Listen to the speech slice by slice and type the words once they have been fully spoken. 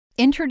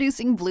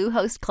Introducing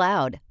Bluehost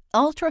Cloud,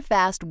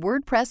 ultra-fast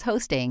WordPress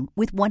hosting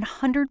with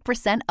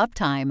 100%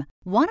 uptime.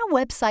 Want a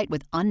website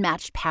with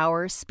unmatched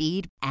power,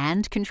 speed,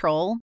 and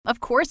control? Of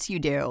course you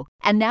do.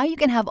 And now you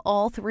can have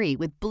all three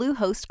with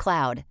Bluehost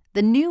Cloud,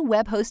 the new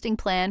web hosting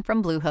plan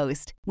from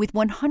Bluehost. With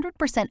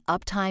 100%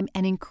 uptime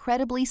and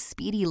incredibly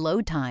speedy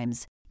load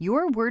times,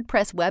 your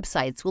WordPress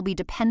websites will be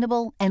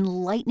dependable and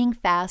lightning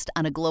fast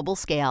on a global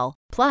scale.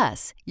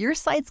 Plus, your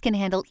sites can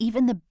handle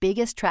even the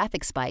biggest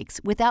traffic spikes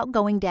without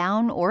going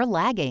down or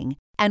lagging.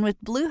 And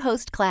with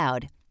Bluehost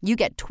Cloud, you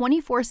get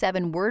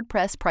 24/7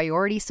 WordPress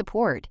priority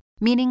support,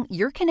 meaning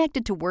you're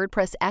connected to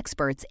WordPress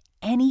experts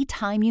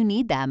anytime you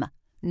need them.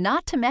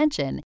 Not to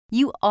mention,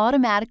 you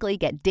automatically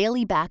get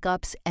daily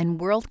backups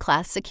and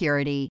world-class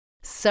security.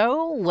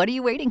 So, what are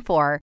you waiting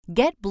for?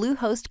 Get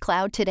Bluehost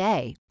Cloud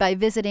today by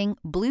visiting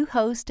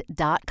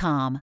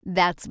Bluehost.com.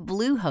 That's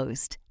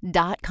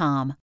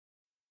Bluehost.com.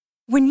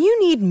 When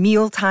you need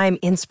mealtime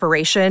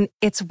inspiration,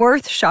 it's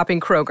worth shopping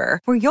Kroger,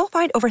 where you'll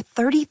find over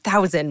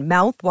 30,000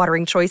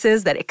 mouth-watering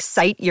choices that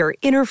excite your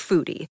inner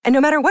foodie. And no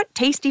matter what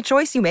tasty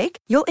choice you make,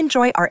 you'll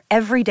enjoy our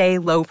everyday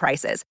low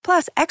prices,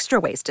 plus extra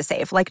ways to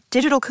save, like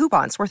digital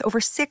coupons worth over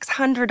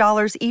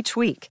 $600 each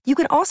week. You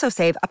can also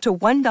save up to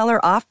 $1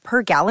 off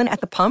per gallon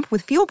at the pump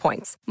with fuel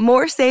points.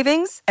 More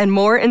savings and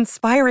more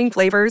inspiring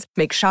flavors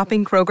make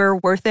shopping Kroger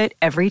worth it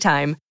every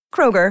time.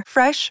 Kroger,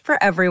 fresh for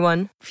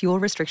everyone. Fuel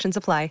restrictions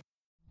apply.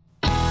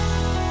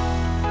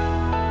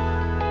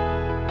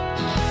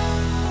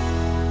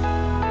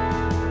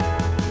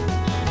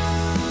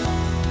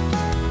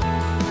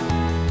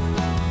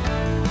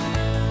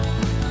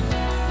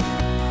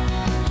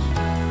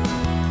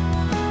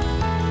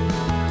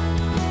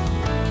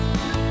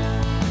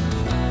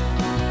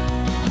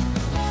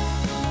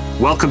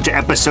 Welcome to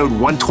episode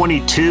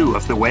 122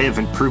 of the Way of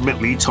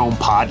Improvement Leads Home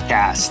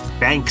podcast.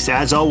 Thanks,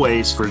 as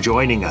always, for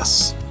joining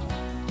us.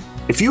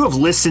 If you have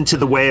listened to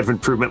the Way of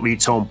Improvement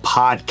Leads Home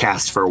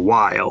podcast for a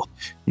while,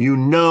 you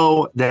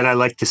know that I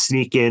like to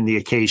sneak in the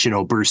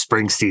occasional Bruce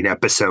Springsteen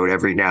episode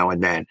every now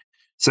and then.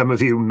 Some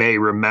of you may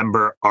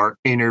remember our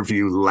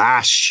interview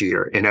last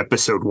year in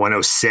episode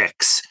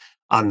 106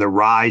 on the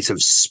rise of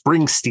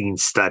Springsteen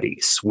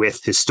studies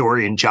with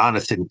historian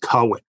Jonathan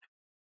Cohen.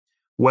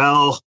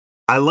 Well,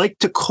 I like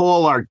to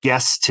call our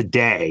guest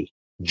today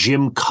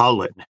Jim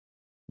Cullen,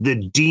 the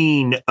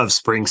dean of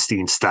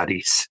Springsteen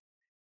studies.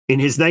 In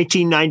his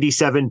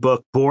 1997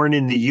 book, Born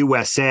in the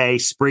USA,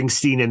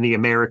 Springsteen and the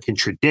American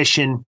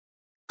Tradition,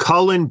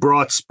 Cullen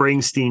brought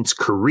Springsteen's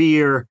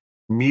career,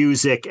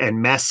 music,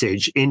 and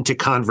message into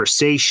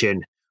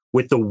conversation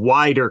with the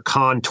wider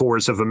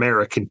contours of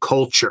American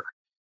culture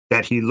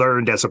that he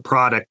learned as a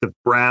product of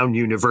Brown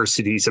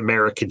University's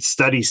American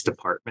Studies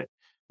Department,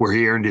 where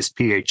he earned his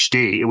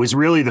PhD. It was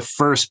really the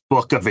first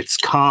book of its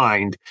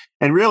kind,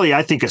 and really,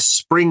 I think, a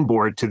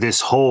springboard to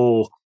this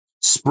whole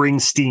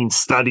Springsteen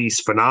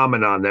studies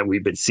phenomenon that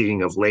we've been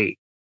seeing of late.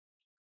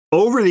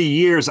 Over the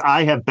years,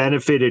 I have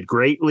benefited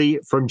greatly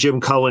from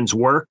Jim Cullen's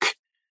work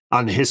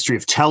on the history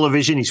of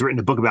television. He's written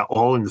a book about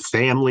All in the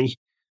Family,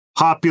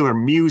 popular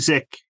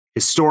music,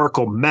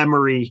 historical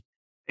memory.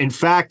 In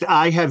fact,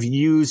 I have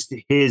used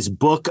his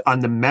book on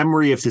the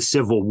memory of the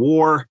Civil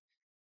War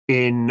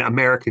in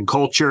American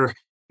culture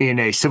in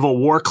a Civil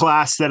War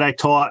class that I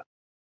taught.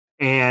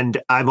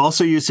 And I've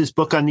also used his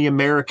book on the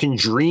American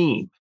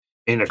Dream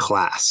in a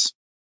class.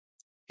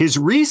 His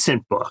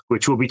recent book,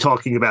 which we'll be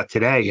talking about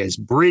today, is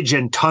Bridge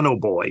and Tunnel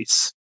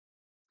Boys.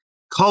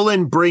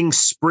 Cullen brings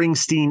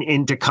Springsteen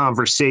into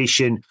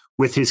conversation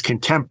with his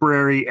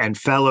contemporary and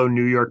fellow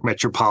New York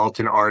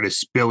Metropolitan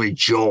artist, Billy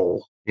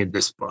Joel, in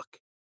this book.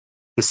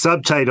 The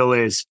subtitle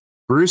is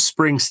Bruce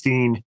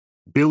Springsteen,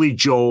 Billy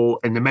Joel,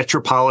 and the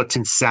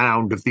Metropolitan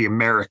Sound of the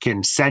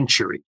American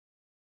Century.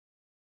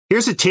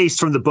 Here's a taste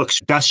from the book's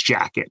dust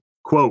jacket.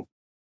 Quote,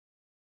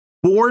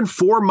 born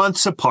 4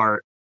 months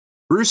apart,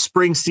 Bruce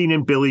Springsteen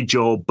and Billy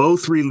Joel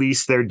both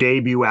released their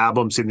debut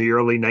albums in the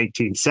early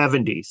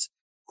 1970s,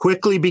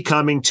 quickly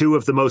becoming two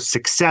of the most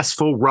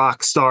successful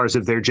rock stars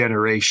of their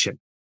generation.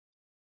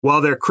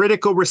 While their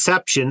critical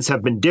receptions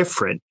have been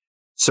different,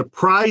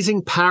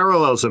 surprising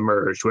parallels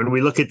emerge when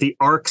we look at the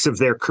arcs of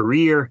their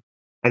career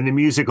and the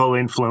musical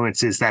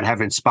influences that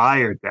have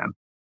inspired them.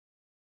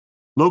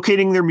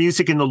 Locating their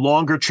music in the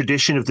longer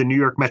tradition of the New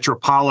York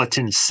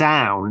Metropolitan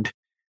sound,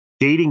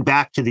 dating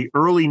back to the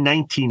early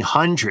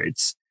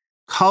 1900s,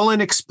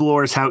 Cullen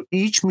explores how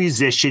each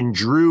musician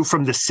drew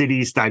from the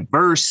city's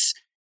diverse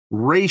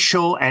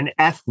racial and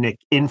ethnic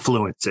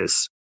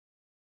influences.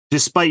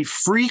 Despite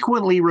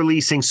frequently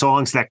releasing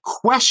songs that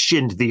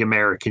questioned the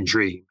American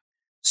dream,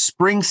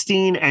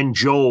 Springsteen and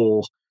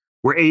Joel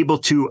were able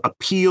to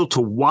appeal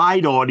to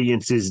wide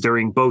audiences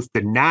during both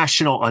the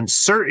national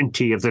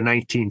uncertainty of the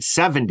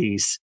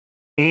 1970s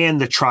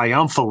and the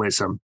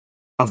triumphalism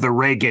of the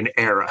Reagan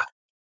era.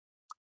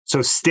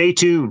 So stay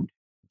tuned.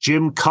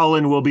 Jim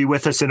Cullen will be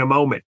with us in a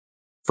moment.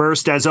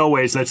 First, as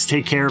always, let's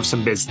take care of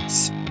some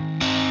business.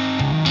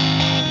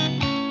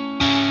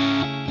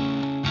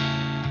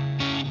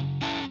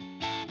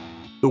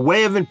 The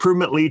Way of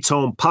Improvement Leads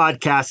Home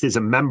podcast is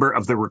a member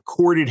of the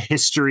Recorded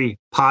History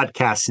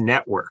Podcast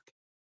Network.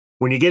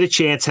 When you get a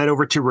chance, head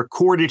over to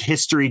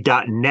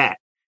recordedhistory.net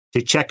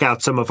to check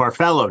out some of our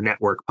fellow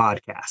network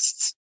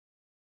podcasts.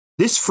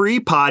 This free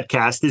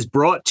podcast is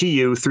brought to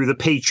you through the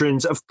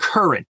patrons of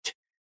Current,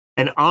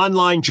 an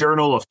online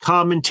journal of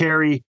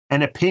commentary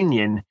and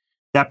opinion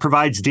that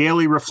provides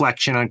daily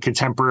reflection on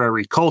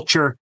contemporary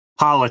culture,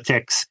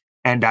 politics,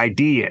 and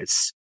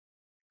ideas.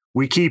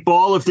 We keep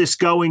all of this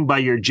going by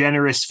your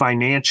generous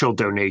financial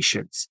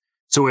donations.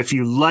 So if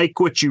you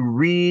like what you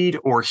read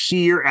or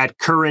hear at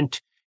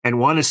Current and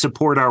want to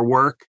support our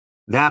work,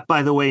 that,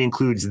 by the way,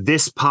 includes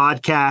this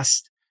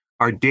podcast,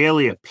 our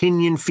daily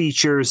opinion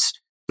features,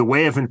 the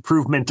Way of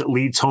Improvement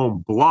Leads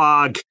Home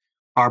blog,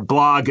 our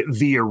blog,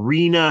 The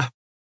Arena,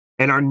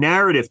 and our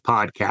narrative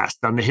podcast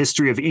on the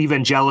history of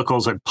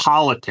evangelicals and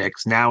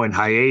politics, now in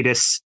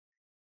hiatus.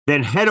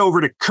 Then head over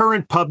to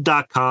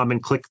currentpub.com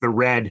and click the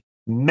red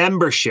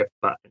membership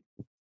button.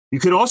 You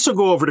can also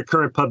go over to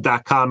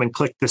currentpub.com and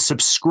click the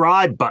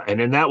subscribe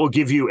button, and that will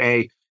give you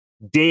a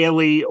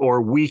daily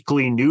or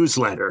weekly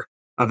newsletter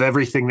of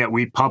everything that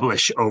we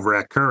publish over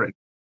at Current.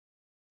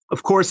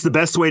 Of course, the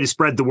best way to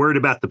spread the word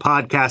about the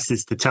podcast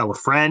is to tell a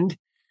friend.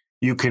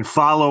 You can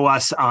follow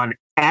us on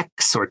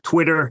X or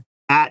Twitter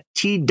at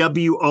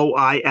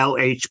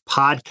TWOILH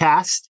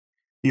podcast.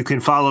 You can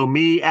follow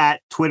me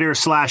at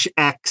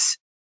Twitter/X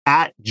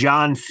at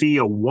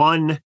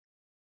JohnFia1.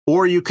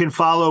 Or you can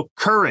follow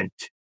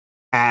Current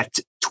at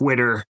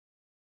Twitter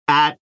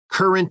at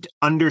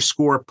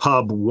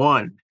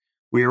current_pub1.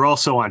 We are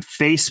also on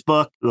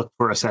Facebook. Look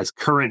for us as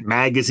Current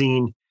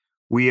Magazine.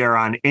 We are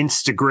on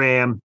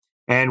Instagram,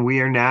 and we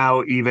are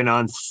now even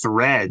on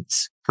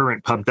Threads,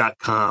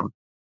 currentpub.com.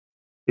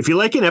 If you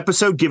like an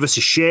episode, give us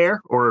a share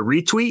or a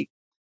retweet,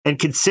 and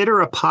consider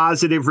a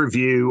positive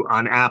review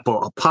on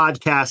Apple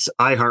Podcasts,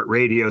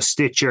 iHeartRadio,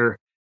 Stitcher,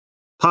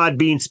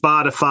 Podbean,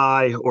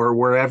 Spotify, or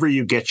wherever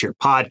you get your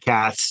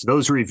podcasts.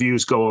 Those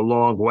reviews go a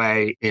long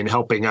way in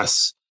helping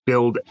us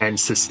build and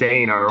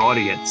sustain our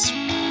audience.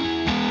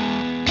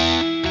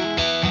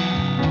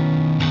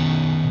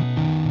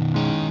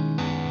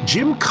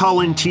 Jim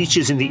Cullen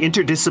teaches in the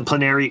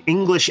interdisciplinary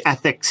English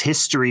Ethics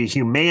History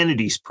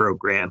Humanities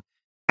program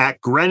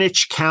at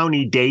Greenwich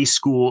County Day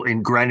School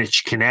in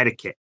Greenwich,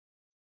 Connecticut.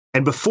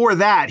 And before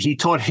that, he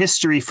taught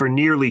history for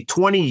nearly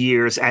 20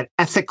 years at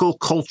Ethical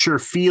Culture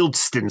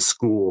Fieldston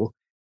School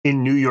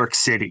in New York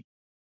City.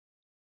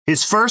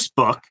 His first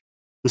book,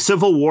 The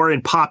Civil War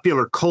in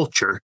Popular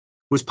Culture,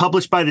 was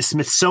published by the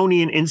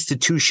Smithsonian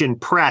Institution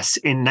Press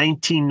in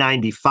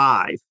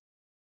 1995.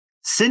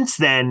 Since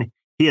then,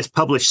 he has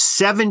published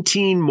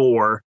 17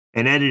 more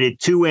and edited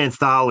 2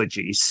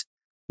 anthologies,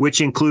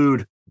 which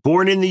include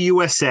Born in the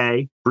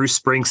USA, Bruce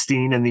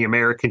Springsteen and the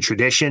American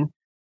Tradition,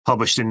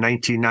 published in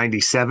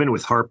 1997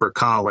 with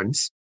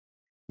HarperCollins.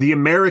 The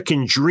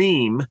American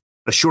Dream,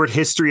 A Short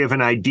History of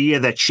an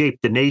Idea That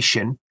Shaped the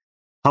Nation,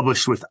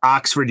 published with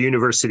Oxford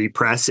University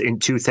Press in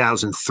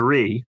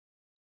 2003.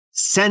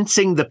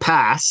 Sensing the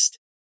Past,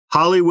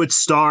 Hollywood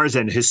Stars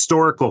and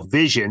Historical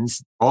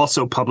Visions,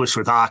 also published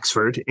with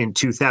Oxford in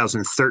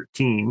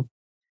 2013.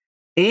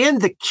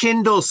 And the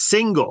Kindle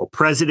single,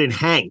 President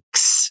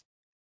Hanks,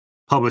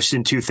 published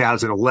in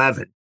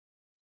 2011.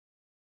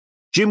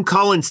 Jim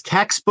Cullen's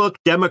textbook,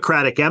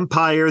 Democratic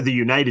Empire, The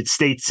United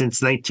States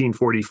Since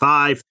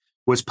 1945,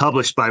 was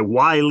published by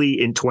Wiley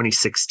in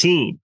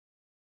 2016.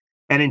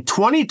 And in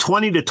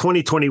 2020 to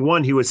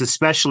 2021, he was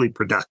especially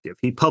productive.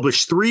 He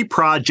published 3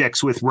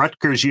 projects with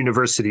Rutgers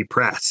University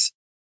Press.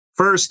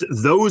 First,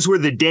 Those Were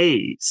the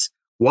Days,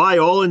 Why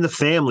All in the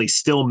Family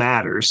Still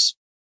Matters,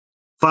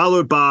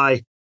 followed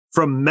by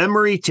From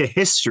Memory to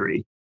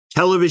History,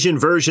 Television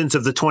Versions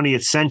of the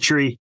 20th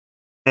Century,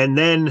 and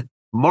then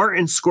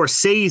Martin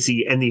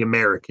Scorsese and the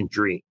American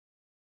Dream.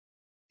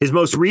 His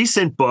most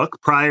recent book,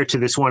 prior to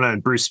this one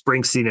on Bruce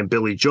Springsteen and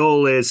Billy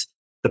Joel, is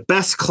The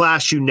Best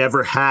Class You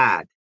Never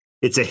Had.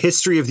 It's a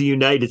history of the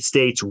United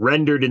States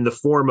rendered in the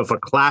form of a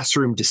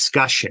classroom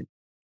discussion.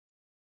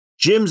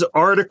 Jim's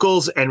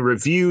articles and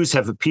reviews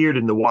have appeared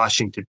in the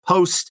Washington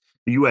Post,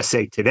 the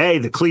USA Today,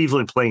 the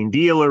Cleveland Plain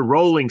Dealer,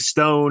 Rolling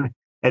Stone,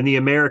 and the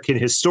American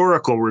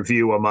Historical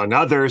Review, among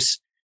others.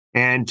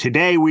 And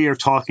today we are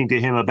talking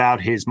to him about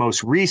his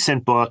most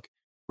recent book,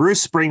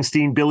 Bruce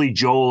Springsteen, Billy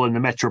Joel, and the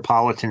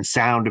Metropolitan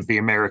Sound of the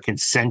American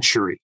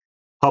Century,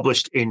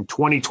 published in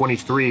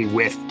 2023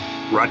 with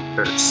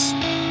Rutgers.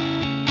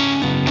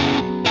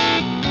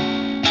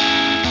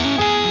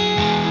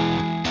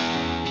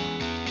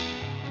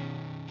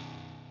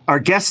 Our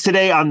guest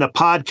today on the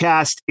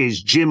podcast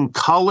is Jim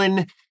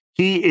Cullen.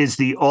 He is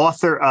the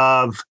author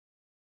of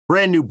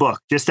brand new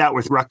book, just out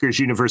with Rutgers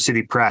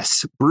University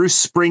Press,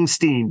 Bruce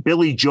Springsteen,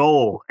 Billy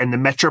Joel, and the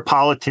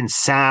Metropolitan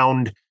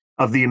Sound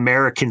of the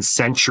American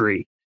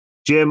Century.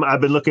 Jim,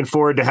 I've been looking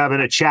forward to having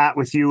a chat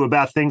with you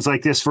about things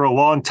like this for a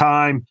long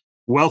time.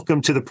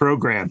 Welcome to the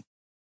program.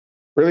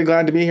 Really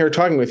glad to be here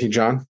talking with you,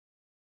 John.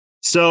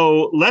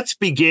 So let's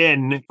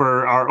begin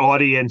for our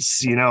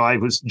audience. I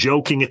was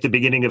joking at the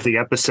beginning of the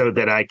episode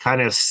that I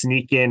kind of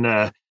sneak in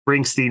a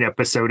Springsteen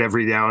episode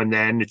every now and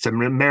then. It's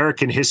an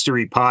American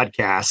history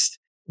podcast.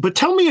 But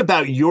tell me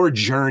about your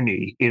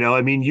journey.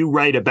 You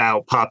write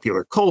about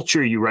popular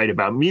culture, you write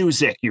about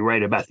music, you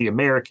write about the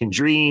American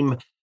dream.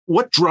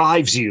 What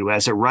drives you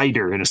as a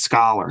writer and a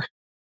scholar?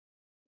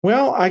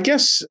 Well, I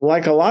guess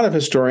like a lot of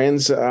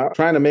historians,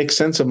 trying to make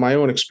sense of my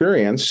own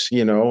experience,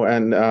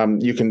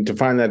 and you can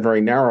define that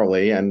very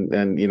narrowly and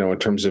in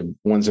terms of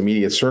one's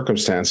immediate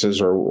circumstances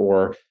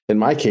or in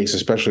my case,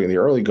 especially in the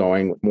early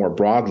going, more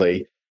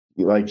broadly,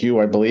 like you,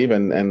 I believe,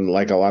 and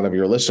like a lot of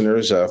your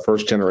listeners,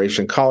 first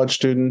generation college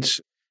students,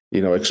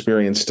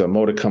 experienced a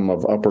modicum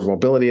of upward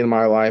mobility in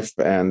my life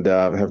and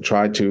have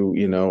tried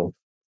to,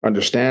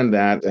 understand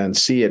that and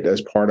see it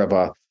as part of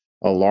a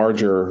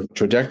larger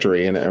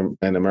trajectory in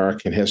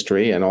American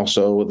history, and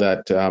also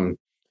that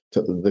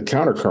the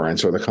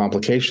countercurrents or the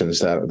complications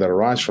that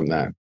arise from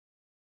that.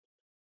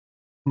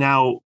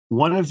 Now,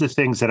 one of the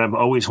things that I've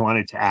always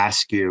wanted to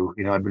ask you,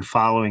 I've been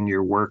following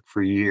your work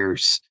for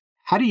years.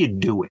 How do you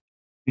do it?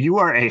 You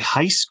are a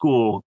high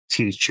school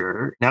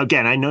teacher. Now,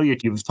 again, I know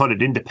you've taught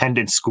at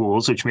independent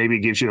schools, which maybe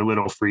gives you a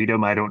little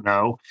freedom. I don't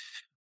know.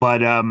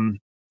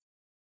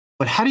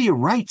 But how do you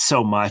write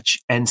so much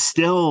and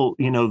still,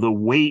 the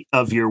weight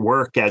of your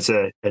work as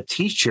a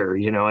teacher,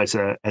 as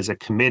a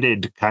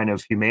committed kind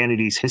of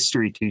humanities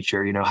history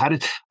teacher, I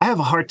have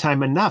a hard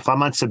time enough.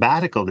 I'm on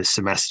sabbatical this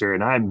semester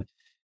and I'm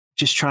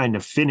just trying to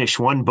finish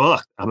one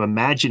book. I'm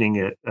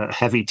imagining a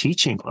heavy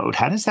teaching load.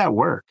 How does that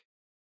work?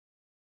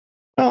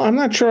 Well, I'm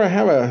not sure I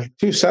have a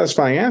too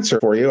satisfying answer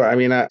for you.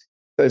 I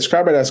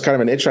describe it as kind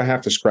of an itch I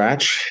have to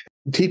scratch.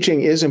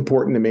 Teaching is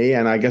important to me,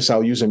 and I guess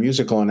I'll use a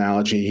musical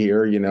analogy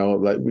here.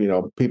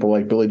 People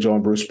like Billy Joel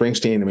and Bruce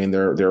Springsteen.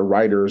 They're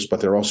writers,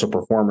 but they're also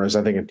performers.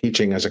 I think of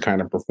teaching as a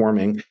kind of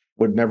performing.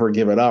 Would never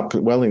give it up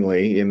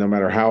willingly, no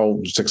matter how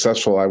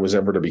successful I was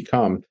ever to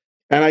become.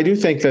 And I do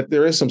think that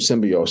there is some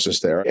symbiosis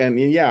there. And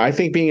yeah, I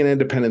think being an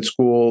independent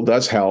school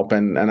does help.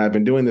 And I've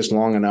been doing this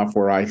long enough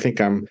where I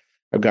think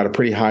I've got a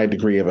pretty high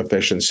degree of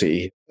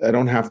efficiency. I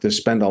don't have to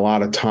spend a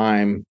lot of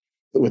time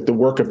with the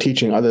work of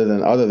teaching other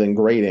than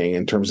grading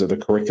in terms of the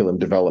curriculum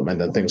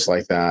development and things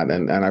like that.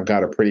 And I've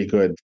got a pretty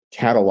good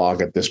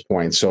catalog at this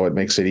point, so it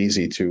makes it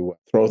easy to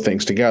throw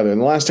things together.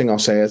 And the last thing I'll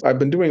say is I've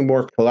been doing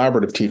more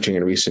collaborative teaching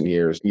in recent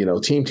years.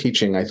 Team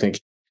teaching, I think,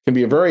 can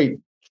be a very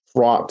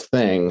fraught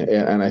thing.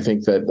 And I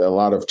think that a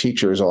lot of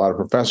teachers, a lot of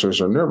professors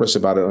are nervous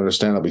about it,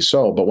 understandably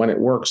so. But when it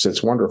works,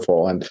 it's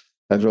wonderful. And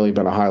that's really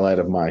been a highlight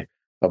of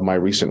my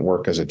recent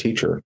work as a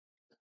teacher.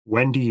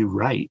 When do you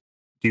write?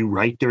 Do you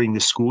write during the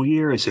school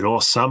year? Is it all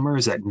summer?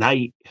 Is it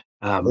night?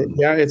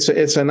 Yeah, it's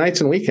a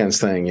nights and weekends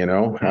thing,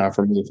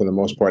 for me for the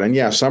most part. And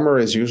yeah, summer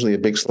is usually a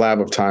big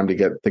slab of time to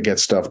get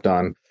stuff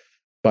done.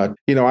 But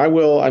I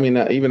will.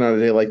 Even on a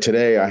day like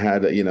today, I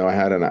had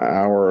an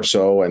hour or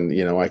so, and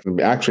I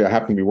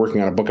happen to be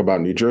working on a book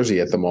about New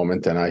Jersey at the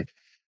moment, and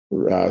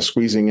I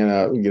squeezing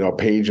in a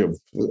page of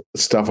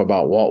stuff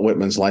about Walt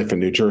Whitman's life in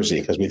New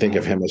Jersey, because we think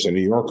of him as a New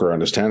Yorker,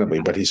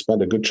 understandably, but he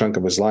spent a good chunk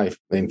of his life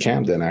in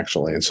Camden,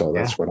 actually, and so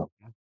that's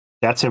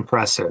That's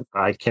impressive.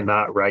 I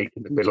cannot write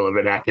in the middle of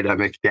an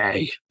academic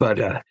day,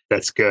 but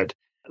that's good.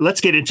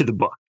 Let's get into the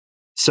book.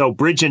 So,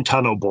 Bridge and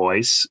Tunnel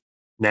Boys.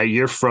 Now,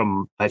 you're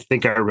from, I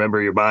think I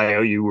remember your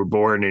bio. You were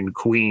born in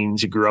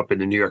Queens. You grew up in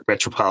the New York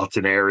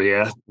metropolitan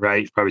area,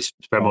 right? Probably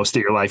spent most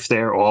of your life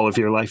there, all of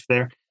your life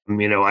there.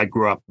 I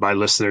grew up, my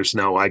listeners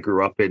know I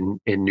grew up in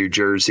New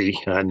Jersey.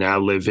 I now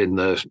live in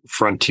the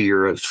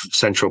frontier of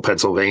central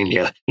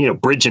Pennsylvania.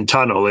 Bridge and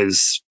tunnel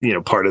is,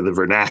 part of the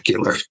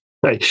vernacular.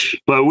 Right.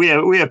 But we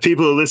have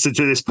people who listen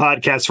to this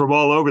podcast from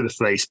all over the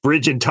place.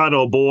 Bridge and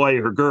tunnel, boy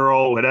or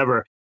girl,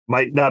 whatever,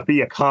 might not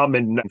be a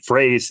common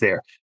phrase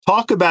there.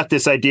 Talk about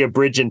this idea of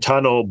bridge and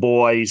tunnel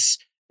boys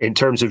in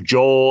terms of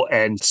Joel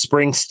and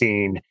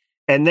Springsteen.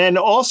 And then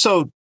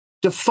also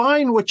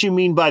define what you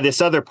mean by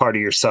this other part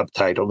of your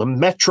subtitle, the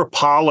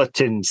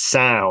Metropolitan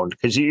sound,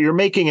 because you're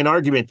making an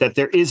argument that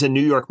there is a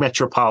New York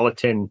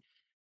metropolitan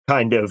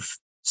kind of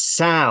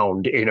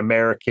sound in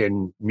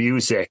American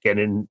music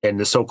and in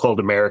the so-called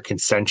American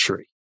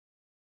century.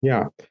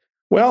 Yeah.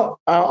 Well,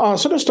 I'll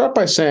sort of start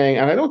by saying,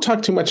 and I don't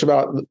talk too much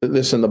about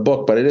this in the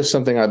book, but it is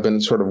something I've been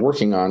sort of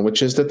working on,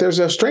 which is that there's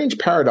a strange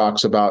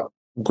paradox about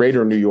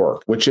greater New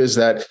York, which is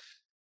that,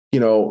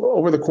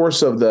 over the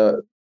course of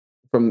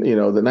from the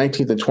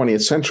 19th and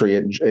 20th century,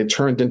 it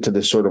turned into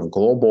this sort of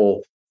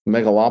global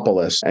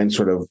megalopolis and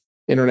sort of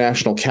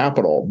international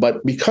capital.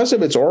 But because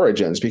of its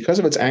origins, because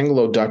of its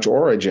Anglo-Dutch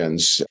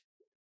origins,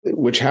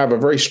 which have a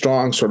very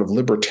strong sort of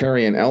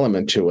libertarian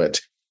element to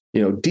it,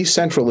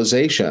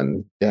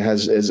 decentralization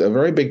is a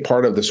very big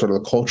part of the sort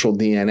of the cultural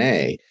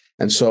DNA.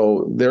 And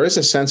so there is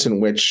a sense in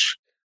which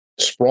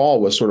sprawl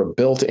was sort of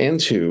built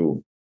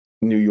into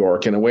New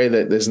York in a way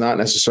that is not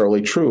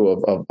necessarily true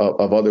of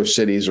other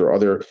cities or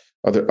other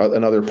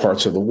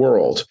parts of the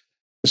world.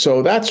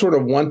 So that's sort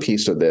of one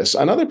piece of this.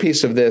 Another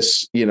piece of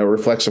this,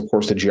 reflects, of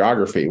course, the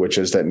geography, which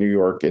is that New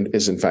York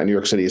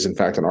City is in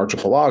fact an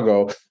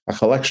archipelago, a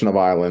collection of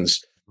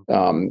islands.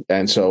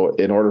 And so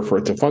in order for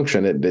it to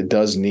function, it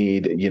does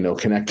need,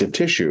 connective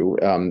tissue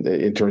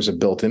in terms of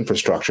built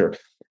infrastructure.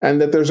 And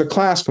that there's a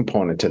class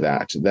component to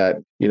that,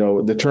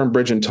 the term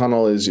bridge and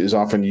tunnel is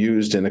often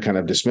used in a kind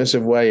of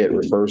dismissive way. It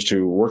refers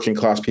to working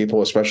class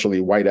people,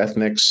 especially white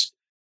ethnics,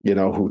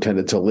 who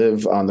tended to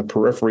live on the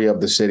periphery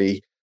of the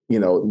city.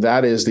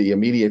 That is the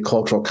immediate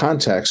cultural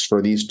context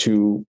for these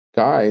two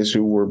guys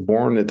who were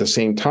born at the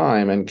same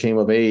time and came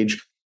of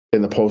age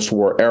in the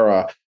post-war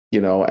era,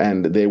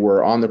 and they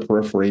were on the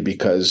periphery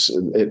because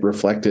it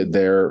reflected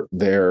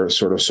their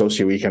sort of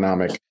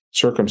socioeconomic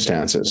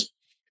circumstances.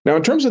 Now,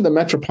 in terms of the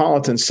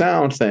Metropolitan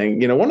sound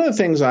thing, one of the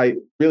things I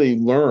really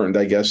learned,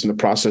 I guess, in the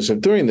process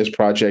of doing this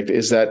project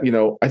is that,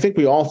 I think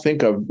we all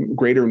think of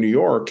Greater New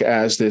York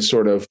as this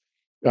sort of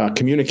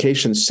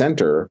communication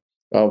center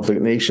of the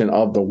nation,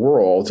 of the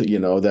world,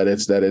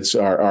 that it's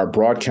our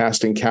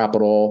broadcasting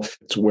capital.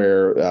 It's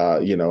where,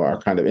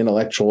 our kind of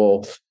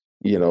intellectual,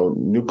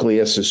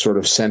 nucleus is sort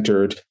of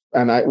centered.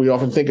 And we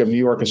often think of New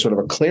York as sort of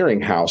a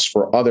clearinghouse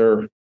for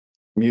other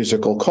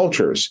musical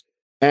cultures.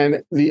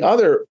 And the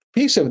other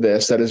piece of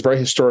this that is very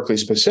historically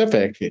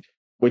specific,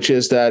 which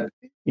is that,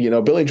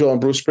 Billy Joel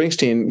and Bruce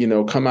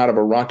Springsteen, come out of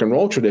a rock and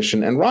roll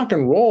tradition, and rock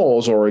and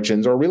roll's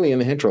origins are really in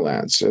the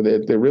hinterlands. So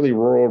they're really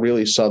rural,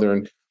 really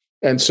Southern.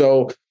 And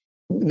so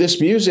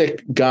this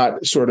music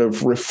got sort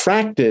of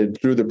refracted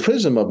through the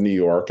prism of New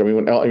York.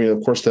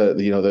 Of course,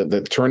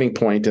 the turning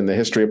point in the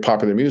history of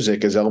popular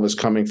music is Elvis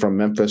coming from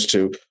Memphis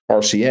to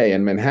RCA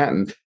in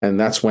Manhattan, and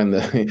that's when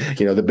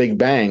the Big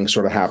Bang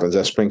sort of happens,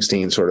 as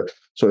Springsteen sort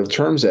of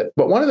terms it.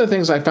 But one of the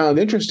things I found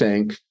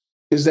interesting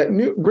is that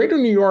Greater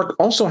New York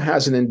also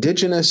has an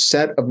indigenous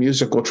set of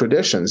musical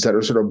traditions that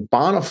are sort of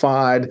bona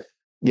fide,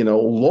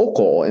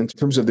 local in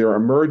terms of their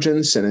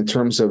emergence and in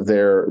terms of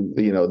their,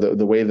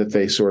 the way that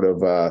they sort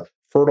of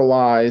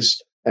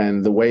fertilize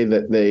and the way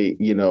that they,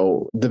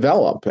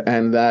 develop.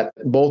 And that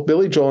both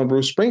Billy Joel and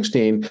Bruce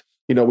Springsteen,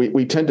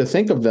 we tend to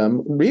think of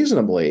them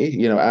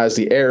reasonably, as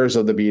the heirs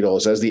of the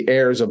Beatles, as the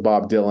heirs of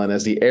Bob Dylan,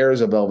 as the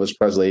heirs of Elvis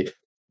Presley.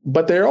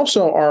 But they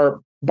also are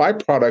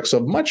byproducts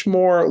of much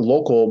more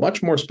local,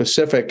 much more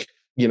specific,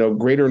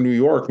 Greater New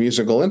York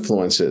musical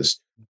influences.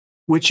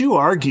 Which you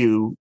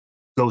argue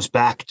goes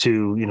back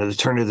to, the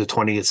turn of the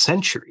 20th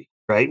century,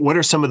 right? What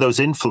are some of those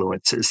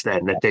influences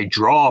then that they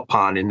draw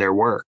upon in their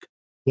work?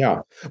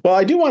 Yeah. Well,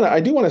 I do want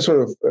to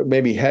sort of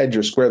maybe hedge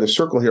or square the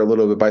circle here a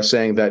little bit by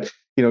saying that,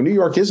 New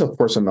York is, of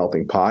course, a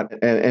melting pot.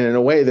 And in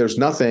a way, there's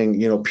nothing,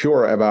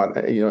 pure about,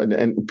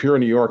 and pure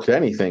New York to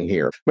anything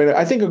here.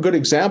 I think a good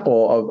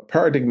example of a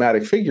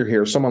paradigmatic figure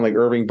here is someone like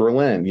Irving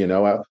Berlin,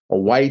 a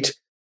white,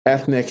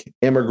 ethnic,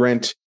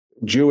 immigrant,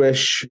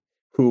 Jewish,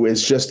 who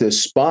is just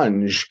this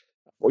sponge,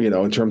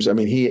 in terms,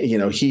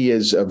 he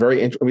is a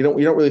very, we don't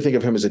really think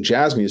of him as a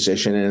jazz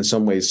musician. And in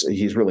some ways,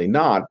 he's really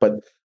not.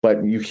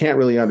 But you can't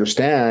really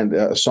understand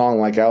a song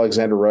like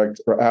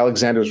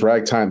Alexander's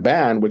Ragtime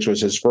Band, which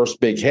was his first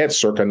big hit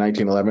circa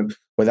 1911,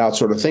 without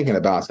sort of thinking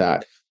about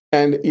that.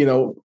 And,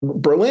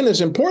 Berlin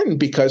is important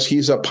because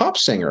he's a pop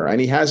singer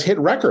and he has hit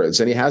records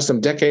and he has them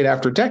decade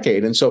after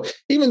decade. And so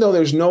even though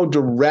there's no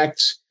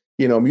direct,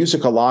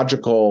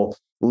 musicological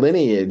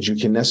lineage you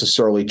can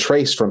necessarily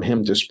trace from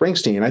him to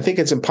Springsteen, I think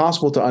it's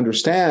impossible to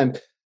understand,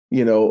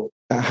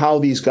 how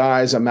these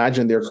guys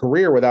imagine their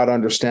career without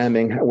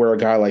understanding where a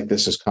guy like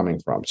this is coming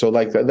from. So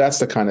that's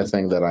the kind of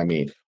thing that I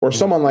mean. Or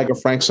someone like a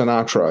Frank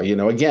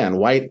Sinatra, again,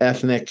 white,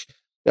 ethnic,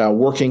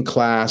 working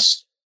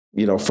class,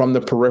 from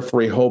the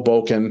periphery,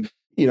 Hoboken.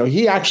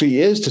 He actually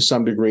is to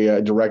some degree a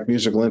direct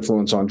musical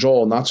influence on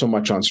Joel, not so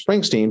much on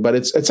Springsteen, but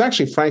it's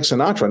actually Frank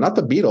Sinatra, not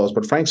the Beatles,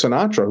 but Frank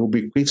Sinatra, who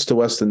bequeaths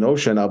to us the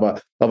notion of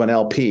an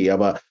LP,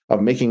 of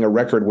making a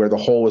record where the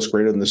whole is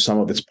greater than the sum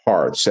of its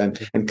parts, and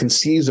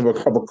conceives of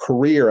a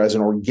career as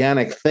an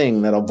organic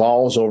thing that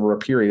evolves over a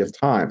period of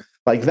time.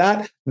 Like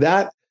that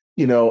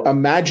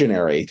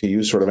imaginary, to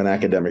use sort of an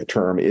academic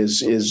term, is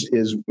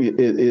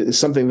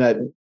something that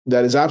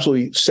is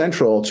absolutely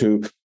central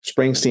to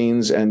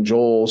Springsteen's and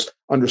Joel's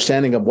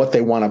understanding of what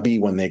they want to be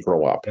when they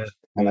grow up.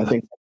 And I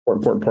think that's an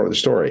important part of the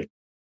story.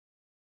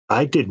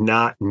 I did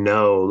not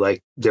know,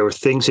 there were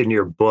things in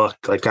your book,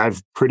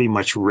 I've pretty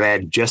much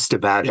read just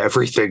about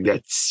everything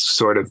that's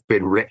sort of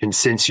been written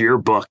since your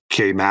book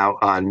came out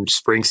on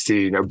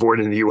Springsteen, or Born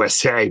in the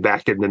USA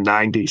back in the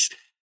 90s.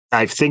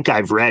 I think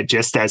I've read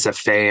just as a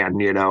fan,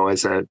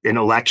 as an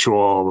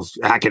intellectual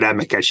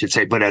academic, I should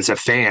say, but as a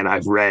fan,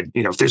 I've read,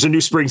 if there's a new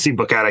Springsteen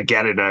book out, I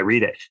get it and I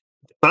read it.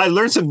 But I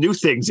learned some new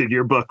things in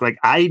your book.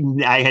 I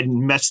had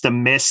missed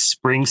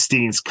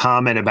Springsteen's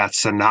comment about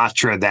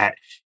Sinatra, that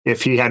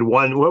if he had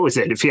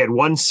if he had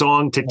one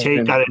song to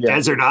take on a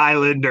desert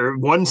island, or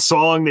one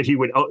song that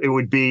it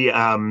would be the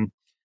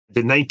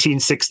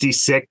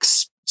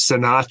 1966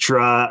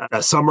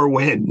 Sinatra, Summer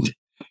Wind,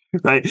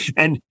 right?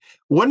 And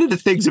One of the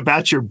things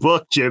about your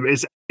book, Jim,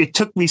 is it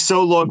took me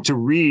so long to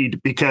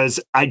read because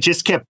I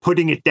just kept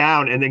putting it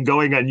down and then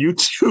going on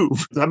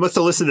YouTube. I must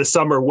have listened to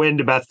Summer Wind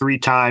about 3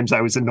 times.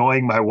 I was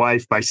annoying my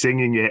wife by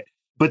singing it.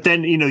 But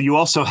then, you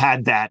also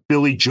had that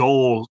Billy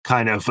Joel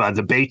kind of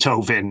the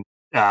Beethoven.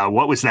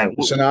 What was that?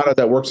 Sonata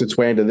that works its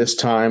way into this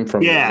time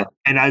from. Yeah.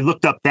 And I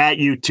looked up that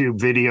YouTube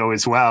video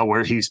as well,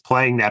 where he's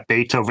playing that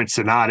Beethoven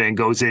sonata and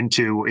goes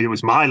into, it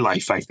was my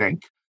life, I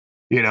think,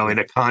 in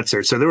a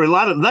concert. So there were a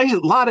lot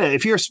of,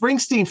 if you're a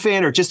Springsteen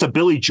fan or just a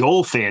Billy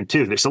Joel fan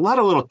too, there's a lot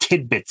of little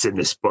tidbits in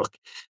this book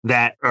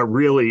that are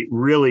really,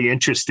 really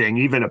interesting,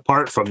 even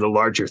apart from the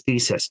larger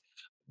thesis.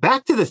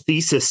 Back to the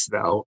thesis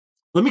though,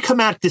 let me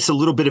come at this a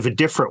little bit of a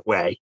different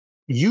way.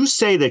 You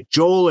say that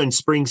Joel and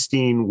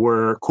Springsteen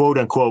were, quote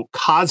unquote,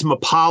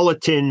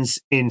 cosmopolitans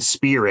in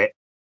spirit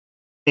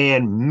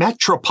and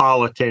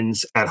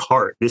metropolitans at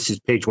heart. This is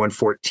page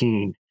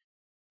 114.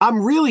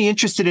 I'm really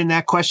interested in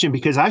that question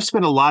because I've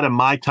spent a lot of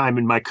my time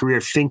in my career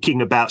thinking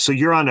about, so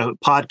you're on a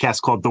podcast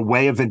called The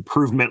Way of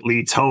Improvement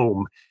Leads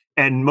Home,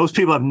 and most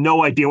people have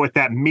no idea what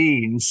that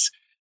means.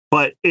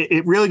 But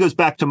it really goes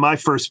back to my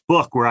first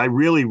book where I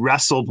really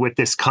wrestled with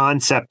this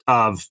concept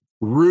of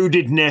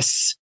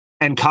rootedness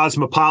and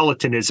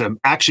cosmopolitanism,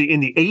 actually in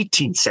the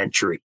 18th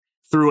century,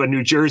 through a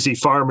New Jersey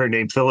farmer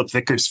named Philip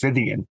Vickers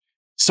Fithian.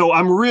 So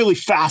I'm really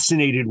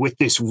fascinated with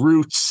this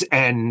roots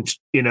and,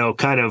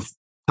 kind of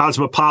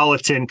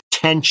cosmopolitan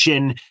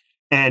tension.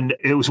 And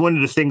it was one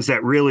of the things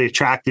that really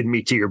attracted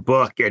me to your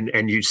book.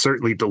 And you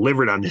certainly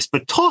delivered on this.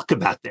 But talk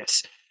about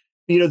this.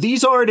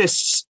 These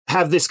artists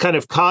have this kind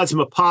of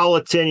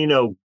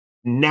cosmopolitan,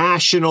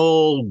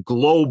 national,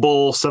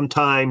 global,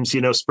 sometimes,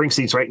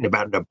 Springsteen's writing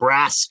about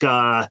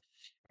Nebraska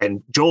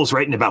and Joel's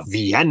writing about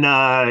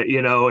Vienna,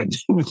 and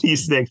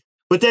these things.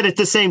 But then at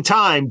the same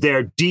time,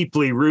 they're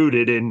deeply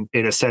rooted in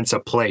a sense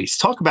of place.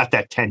 Talk about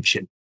that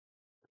tension.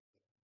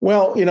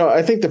 Well,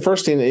 I think the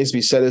first thing that needs to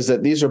be said is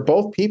that these are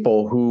both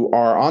people who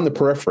are on the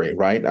periphery,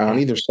 right, on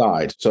either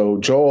side. So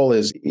Joel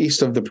is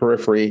east of the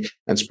periphery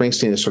and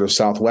Springsteen is sort of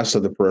southwest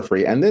of the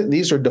periphery. And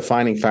these are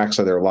defining facts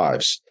of their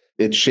lives.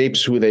 It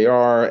shapes who they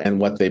are and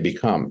what they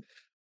become.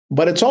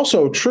 But it's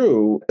also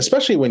true,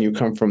 especially when you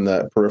come from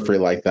the periphery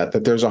like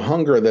that there's a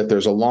hunger, that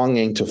there's a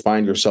longing to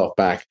find yourself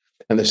back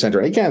in the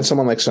center. Again,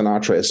 someone like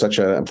Sinatra is such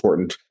an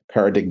important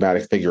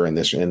paradigmatic figure in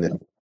this.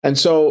 And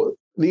so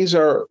these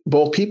are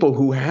both people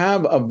who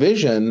have a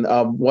vision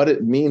of what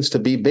it means to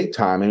be big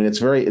time. I mean, it's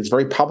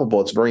very palpable.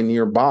 It's very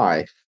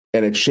nearby,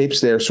 and it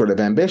shapes their sort of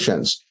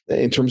ambitions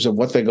in terms of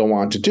what they go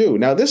on to do.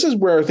 Now, this is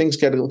where things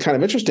get kind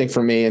of interesting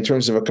for me in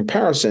terms of a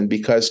comparison,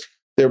 because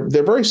they're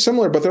very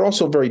similar, but they're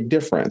also very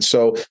different.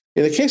 So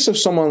in the case of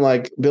someone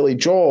like Billy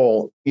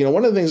Joel,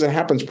 one of the things that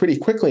happens pretty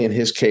quickly in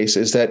his case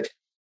is that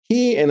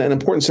he, in an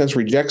important sense,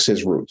 rejects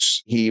his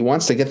roots. He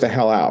wants to get the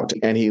hell out,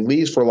 and he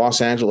leaves for Los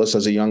Angeles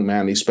as a young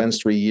man. He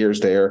spends 3 years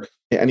there,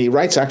 and he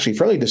writes actually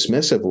fairly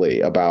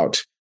dismissively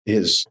about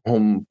his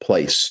home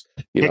place.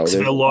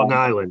 Hicksville, Long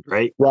Island,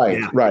 right? Right,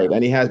 yeah. Right.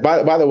 And he has,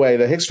 by the way,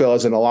 the Hicksville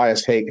is an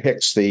Elias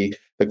Hicks, the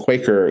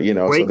Quaker,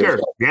 Quaker,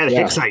 so the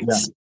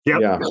Hicksites.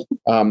 Yeah.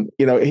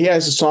 Yep. He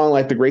has a song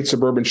like The Great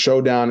Suburban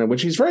Showdown, in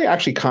which he's very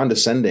actually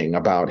condescending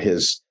about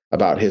his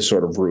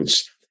sort of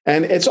roots.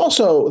 And it's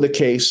also the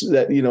case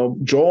that,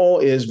 Joel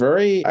is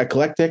very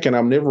eclectic and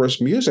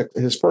omnivorous music.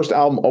 His first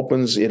album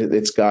opens,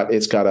 it's got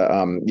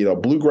a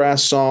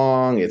bluegrass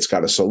song, it's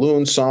got a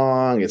saloon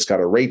song, it's got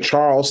a Ray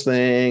Charles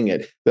thing,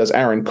 it does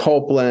Aaron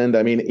Copland.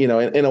 I mean,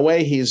 in a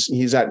way,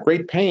 he's at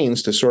great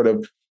pains to sort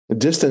of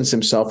distance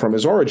himself from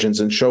his origins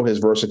and show his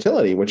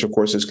versatility, which of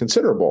course is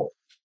considerable.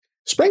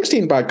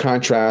 Springsteen, by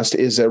contrast,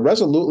 is a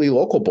resolutely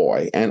local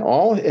boy, and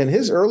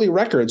his early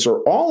records are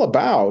all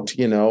about,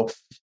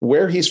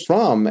 where he's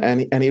from,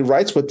 and he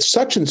writes with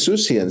such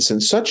insouciance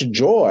and such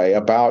joy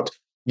about,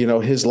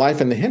 his life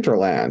in the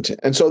hinterland.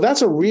 And so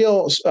that's a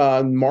real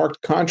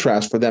marked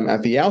contrast for them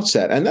at the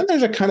outset. And then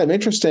there's a kind of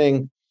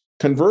interesting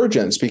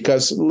convergence,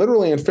 because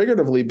literally and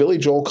figuratively, Billy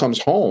Joel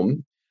comes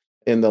home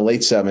in the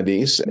late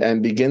 70s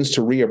and begins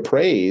to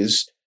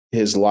reappraise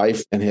his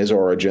life and his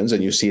origins.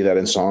 And you see that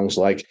in songs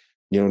like,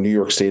 New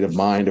York State of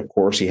Mind. Of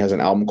course, he has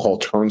an album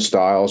called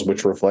Turnstiles,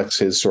 which reflects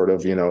his sort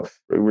of,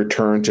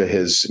 return to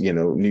his,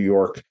 New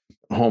York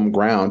home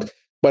ground.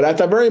 But at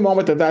the very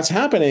moment that that's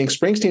happening,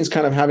 Springsteen's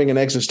kind of having an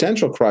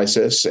existential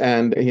crisis,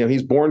 and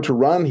he's born to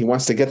run. He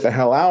wants to get the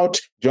hell out.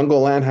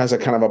 Jungle Land has a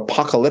kind of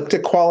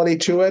apocalyptic quality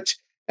to it,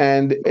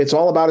 and it's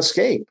all about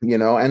escape.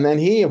 And then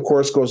he, of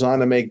course, goes on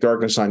to make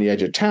Darkness on the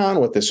Edge of Town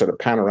with this sort of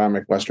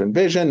panoramic Western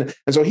vision,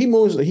 and so he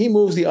moves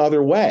the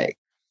other way.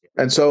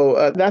 And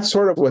so that's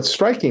sort of what's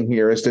striking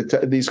here, is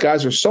that these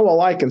guys are so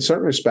alike in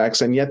certain respects,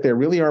 and yet they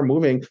really are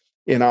moving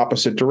in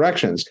opposite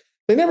directions.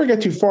 They never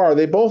get too far.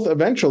 They both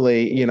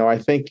eventually, I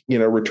think,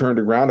 return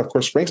to ground. Of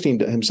course, Springsteen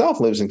himself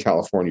lives in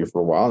California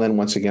for a while, and then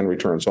once again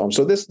returns home.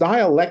 So this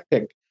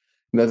dialectic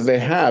that they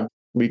have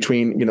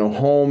between,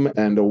 home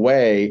and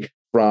away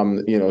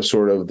from,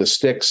 sort of the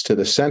sticks to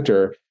the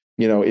center,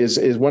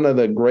 is one of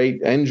the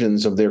great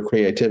engines of their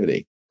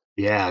creativity.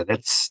 Yeah,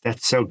 that's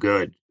so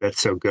good. That's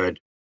so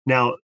good.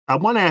 Now, I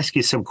want to ask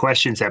you some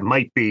questions that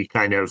might be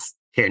kind of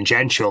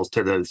tangential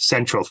to the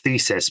central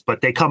thesis,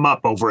 but they come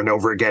up over and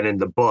over again in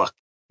the book.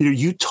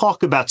 You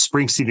talk about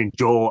Springsteen and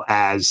Joel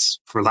as,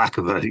 for lack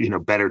of a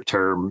better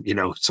term,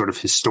 sort of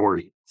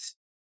historians,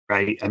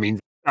 right? I mean,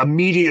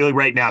 immediately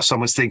right now,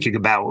 someone's thinking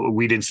about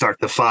we didn't start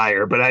the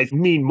fire, but I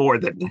mean more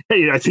than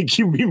I think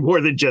you mean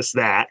more than just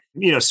that.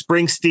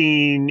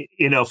 Springsteen,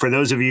 for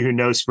those of you who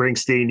know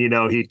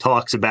Springsteen, he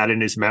talks about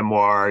in his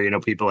memoir,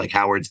 people like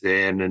Howard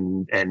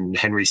Zinn and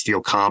Henry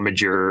Steele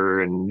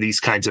Commager and these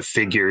kinds of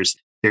figures.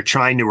 They're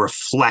trying to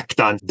reflect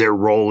on their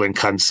role in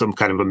some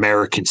kind of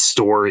American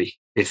story,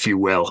 if you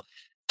will.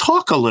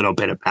 Talk a little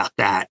bit about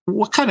that.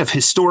 What kind of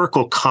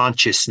historical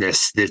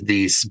consciousness did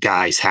these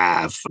guys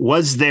have?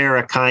 Was there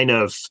a kind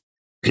of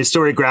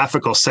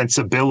historiographical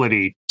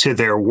sensibility to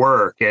their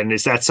work? And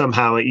is that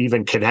somehow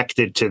even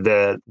connected to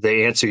the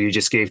answer you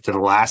just gave to the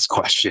last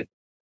question?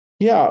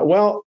 Yeah,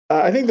 well,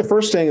 I think the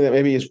first thing that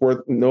maybe is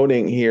worth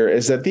noting here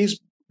is that these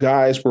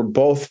guys were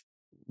both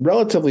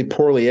relatively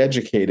poorly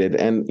educated.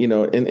 And,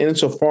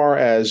 insofar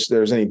as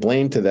there's any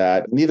blame to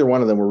that, neither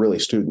one of them were really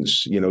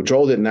students.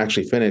 Joel didn't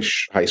actually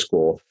finish high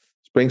school.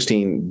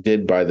 Springsteen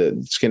did by the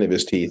skin of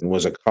his teeth and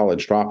was a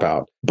college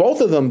dropout.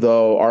 Both of them,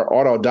 though, are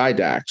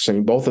autodidacts. I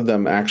mean, both of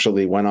them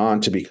actually went on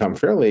to become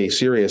fairly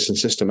serious and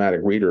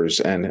systematic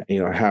readers and,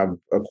 have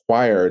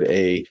acquired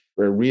a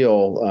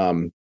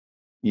real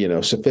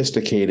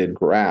sophisticated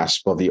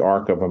grasp of the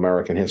arc of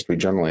American history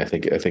generally. I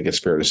think it's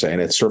fair to say,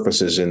 and it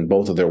surfaces in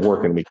both of their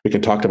work, and we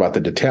can talk about the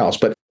details.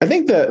 But I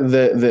think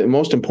the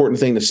most important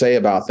thing to say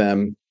about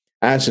them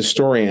as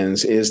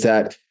historians is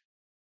that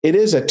it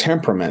is a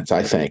temperament.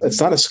 I think it's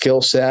not a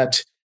skill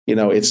set.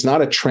 It's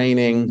not a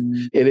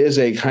training. It is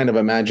a kind of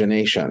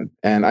imagination.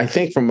 And I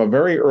think from a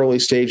very early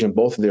stage in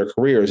both of their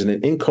careers, in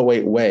an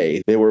inchoate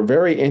way, they were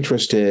very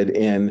interested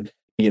in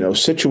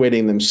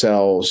situating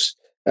themselves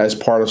as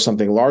part of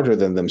something larger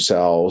than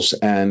themselves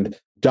and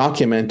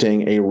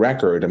documenting a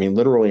record, I mean,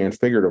 literally and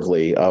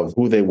figuratively, of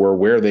who they were,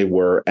 where they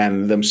were,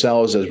 and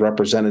themselves as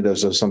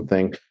representatives of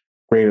something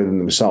greater than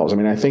themselves. I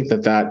mean, I think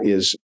that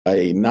is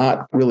a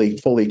not really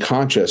fully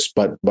conscious,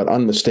 but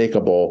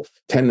unmistakable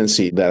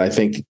tendency that I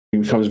think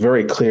becomes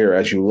very clear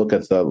as you look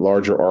at the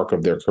larger arc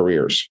of their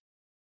careers.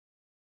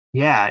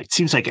 Yeah, it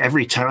seems like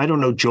every time, I don't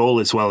know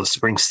Joel as well as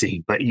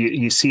Springsteen, but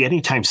you see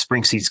anytime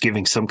Springsteen's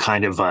giving some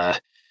kind of a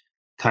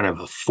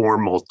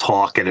formal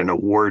talk at an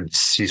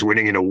awards, he's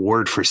winning an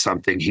award for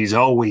something, he's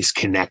always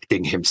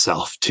connecting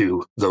himself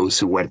to those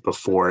who went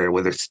before,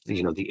 whether it's,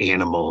 the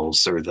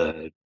Animals or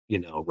the,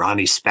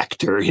 Ronnie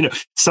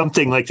Spector,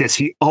 something like this.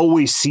 He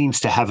always seems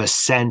to have a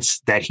sense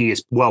that he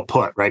is well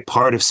put, right?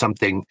 Part of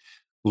something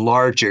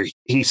larger.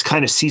 He's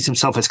kind of sees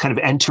himself as kind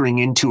of entering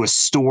into a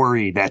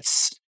story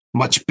that's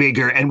much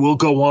bigger and will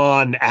go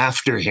on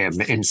after him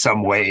in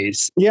some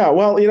ways. Yeah,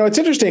 well, it's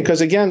interesting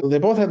because, again, they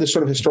both have this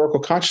sort of historical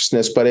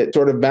consciousness, but it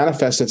sort of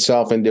manifests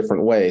itself in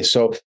different ways.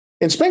 So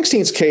in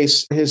Springsteen's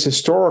case, his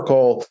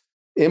historical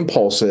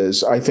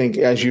impulses, I think,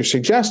 as you're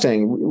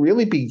suggesting,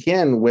 really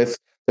begin with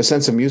the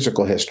sense of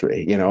musical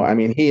history. I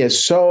mean, he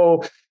is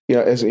so,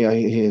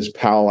 his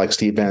pal like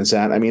Steve Van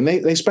Zandt, I mean,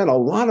 they spend a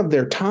lot of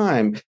their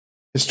time.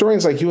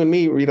 Historians like you and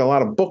me read a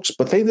lot of books,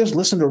 but they just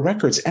listen to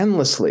records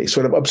endlessly,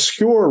 sort of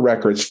obscure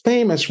records,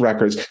 famous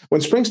records.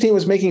 When Springsteen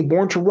was making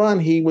Born to Run,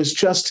 he was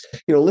just,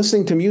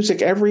 listening to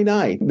music every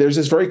night. There's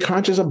this very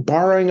conscious of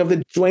borrowing of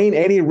the Duane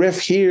Eddy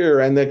riff here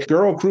and the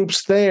girl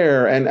groups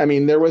there. And I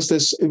mean, there was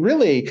this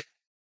really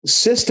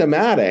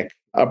systematic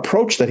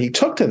approach that he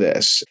took to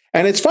this.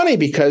 And it's funny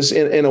because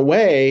in a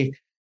way,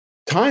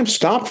 time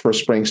stopped for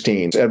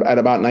Springsteen at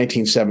about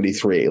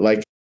 1973.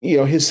 Like,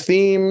 his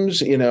themes,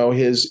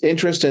 his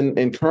interest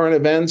in current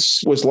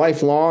events was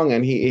lifelong,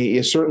 and he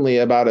is certainly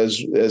about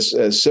as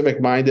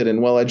civic-minded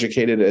and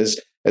well-educated as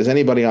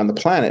anybody on the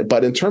planet.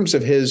 But in terms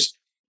of his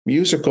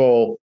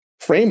musical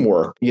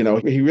framework,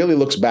 he really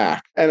looks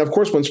back. And of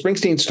course, when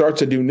Springsteen starts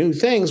to do new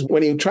things,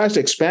 when he tries to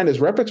expand his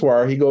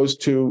repertoire, he goes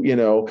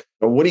to,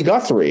 Woody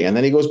Guthrie, and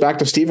then he goes back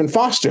to Stephen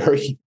Foster.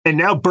 And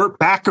now Burt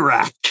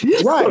Bacharach.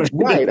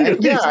 Right.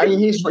 And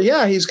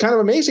he's kind of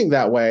amazing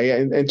that way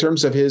in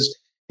terms of his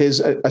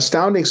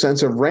astounding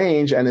sense of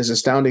range and his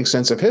astounding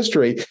sense of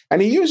history.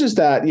 And he uses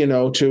that,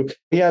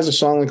 he has a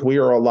song like We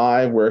Are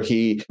Alive, where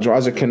he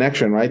draws a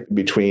connection, right,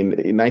 between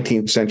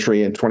 19th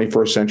century and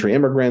 21st century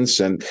immigrants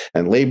and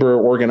labor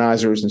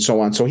organizers and so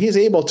on. So he's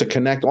able to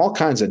connect all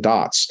kinds of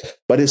dots,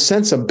 but his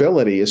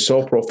sensibility is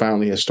so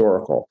profoundly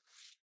historical.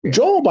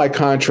 Joel, by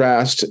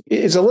contrast,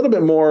 is a little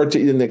bit more,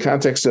 in the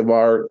context of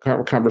our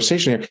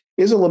conversation here,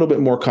 is a little bit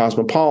more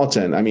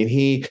cosmopolitan. I mean,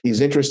 he's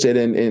interested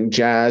in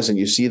jazz, and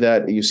you see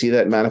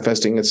that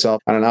manifesting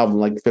itself on an album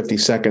like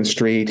 52nd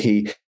Street.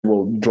 He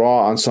will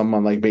draw on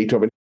someone like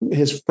Beethoven.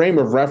 His frame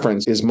of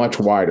reference is much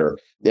wider,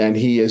 and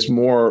he is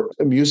more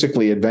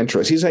musically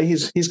adventurous.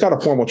 He's got a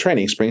formal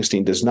training.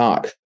 Springsteen does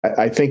not.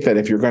 I think that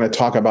if you're going to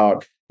talk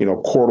about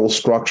chordal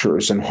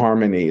structures and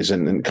harmonies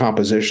and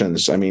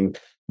compositions, I mean,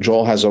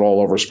 Joel has it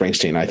all over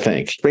Springsteen, I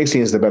think.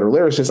 Springsteen is the better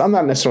lyricist. I'm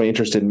not necessarily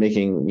interested in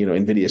making,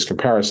 invidious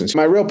comparisons.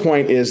 My real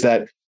point is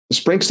that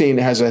Springsteen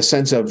has a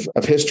sense of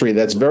history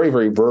that's very,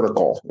 very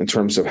vertical in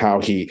terms of how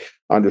he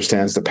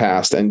understands the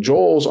past. And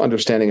Joel's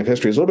understanding of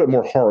history is a little bit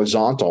more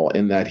horizontal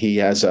in that he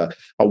has a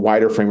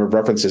wider frame of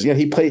references.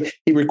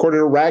 He recorded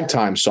a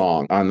ragtime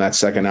song on that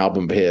second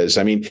album of his.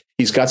 I mean,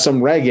 he's got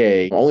some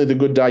reggae. Only the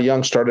Good Die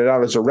Young started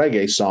out as a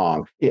reggae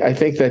song. I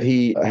think that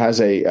he has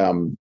a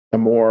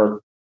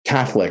more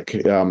Catholic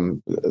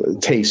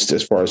taste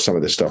as far as some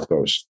of this stuff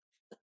goes.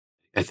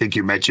 I think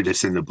you mentioned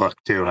this in the book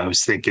too. I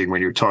was thinking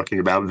when you're talking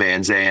about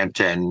Van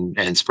Zandt and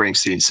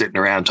Springsteen sitting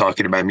around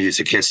talking about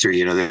music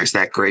history, there's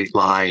that great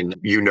line,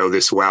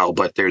 this well,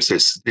 but there's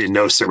this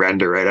No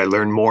Surrender, right? I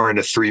learned more in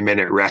a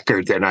 3-minute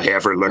record than I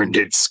ever learned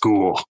in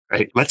school,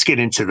 right? Let's get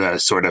into the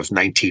sort of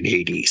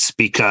 1980s,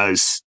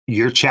 because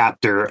your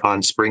chapter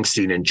on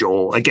Springsteen and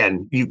Joel,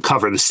 again, you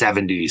cover the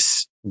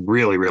 70s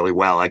really, really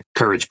well. I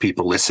encourage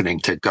people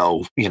listening to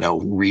go,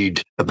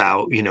 read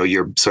about,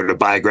 your sort of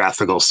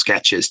biographical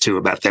sketches too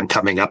about them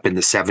coming up in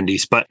the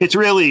 70s. But it's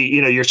really,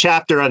 your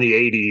chapter on the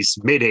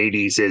 80s, mid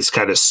 80s is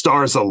kind of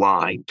stars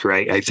aligned,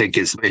 right? I think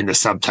is in the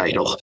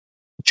subtitle.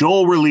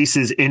 Joel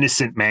releases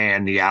Innocent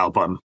Man, the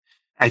album.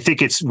 I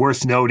think it's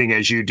worth noting,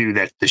 as you do,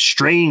 that The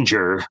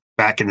Stranger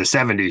back in the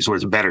 70s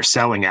was a better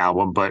selling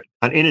album. But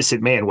on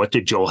Innocent Man, what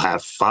did Joel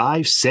have?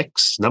 5,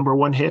 6 number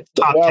one hits,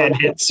 top 10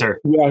 hits?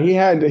 Or yeah, he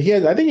had.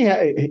 I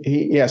think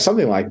he had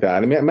something like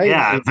that. I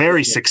mean,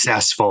 very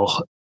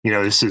successful.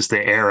 This is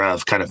the era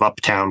of kind of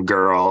Uptown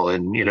Girl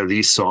and,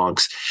 these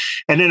songs.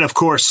 And then, of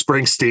course,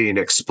 Springsteen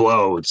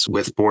explodes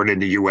with Born in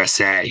the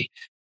USA.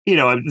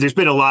 There's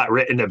been a lot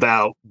written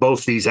about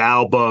both these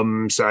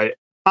albums.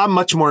 I'm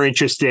much more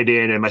interested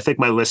in, and I think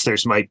my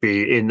listeners might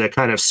be, in the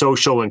kind of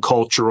social and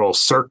cultural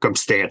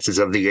circumstances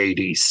of the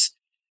 80s.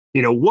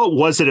 What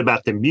was it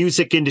about the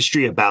music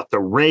industry, about the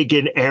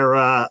Reagan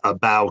era,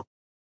 about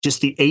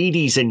just the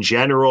 80s in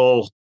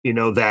general,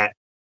 that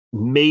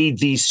made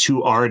these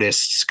two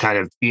artists kind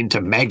of into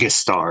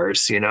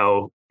megastars,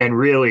 and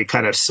really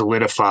kind of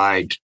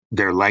solidified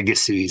their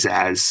legacies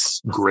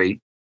as great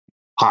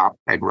pop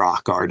and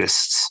rock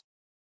artists?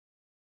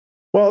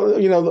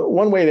 Well,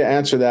 one way to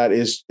answer that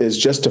is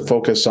just to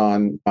focus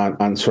on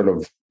sort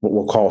of what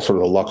we'll call sort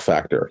of the luck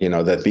factor.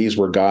 That these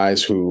were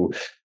guys who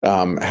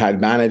had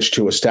managed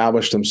to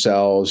establish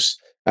themselves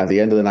at the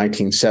end of the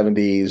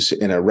 1970s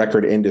in a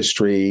record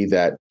industry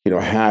that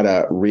had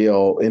a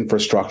real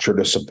infrastructure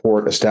to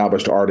support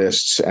established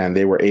artists, and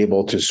they were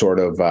able to sort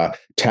of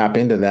tap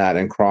into that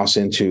and cross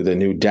into the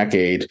new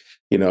decade.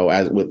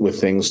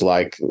 With things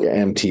like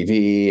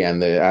MTV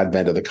and the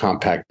advent of the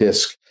compact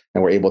disc.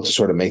 And we're able to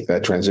sort of make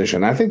that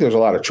transition. I think there's a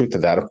lot of truth to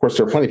that. Of course,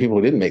 there are plenty of people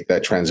who didn't make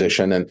that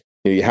transition, and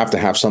you have to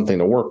have something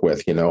to work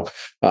with,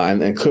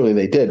 and clearly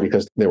they did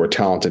because they were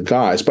talented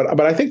guys. But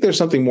I think there's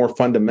something more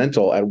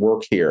fundamental at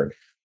work here,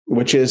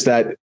 which is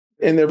that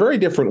in their very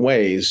different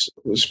ways,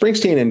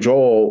 Springsteen and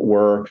Joel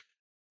were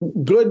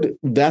good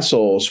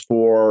vessels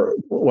for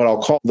what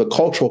I'll call the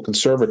cultural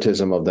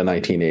conservatism of the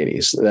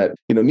 1980s. That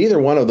neither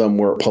one of them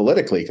were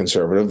politically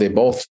conservative. They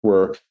both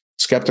were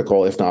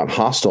skeptical, if not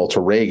hostile,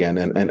 to Reagan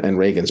and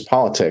Reagan's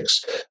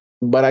politics.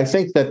 But I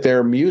think that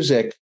their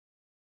music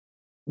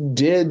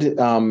did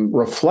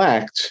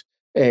reflect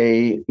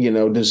a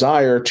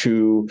desire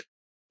to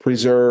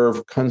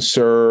preserve,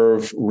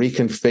 conserve,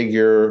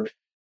 reconfigure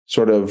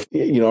sort of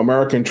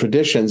American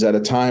traditions at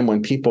a time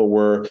when people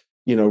were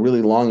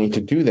really longing to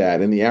do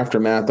that. In the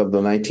aftermath of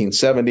the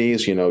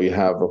 1970s, you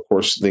have, of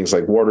course, things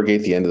like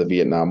Watergate, the end of the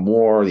Vietnam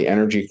War, the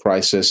energy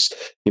crisis.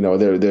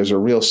 There's a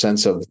real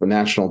sense of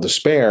national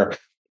despair.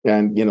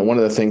 And, one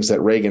of the things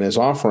that Reagan is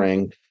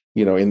offering,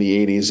 in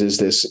the 80s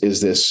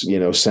is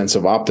this sense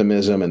of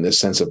optimism and this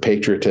sense of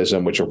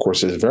patriotism, which, of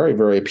course, is very,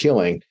 very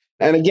appealing.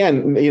 And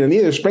again,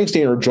 neither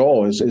Springsteen or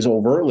Joel is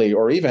overtly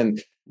or even,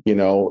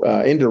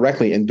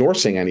 indirectly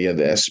endorsing any of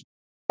this.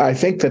 I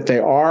think that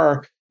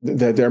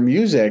that their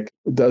music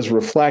does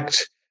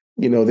reflect,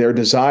 their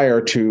desire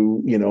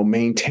to,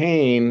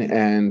 maintain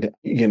and,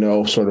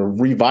 sort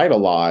of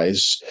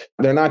revitalize.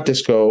 They're not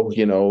disco,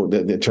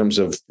 in terms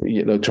of,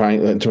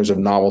 in terms of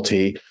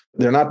novelty.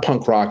 They're not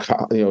punk rock.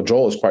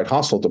 Joel is quite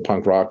hostile to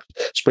punk rock.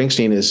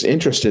 Springsteen is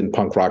interested in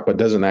punk rock, but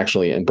doesn't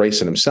actually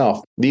embrace it himself.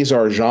 These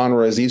are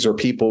genres. These are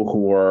people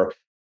who are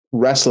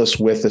restless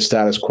with the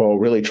status quo,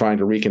 really trying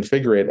to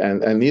reconfigure it.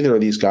 And neither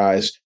of these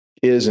guys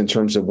is in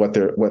terms of what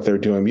they're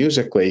doing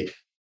musically.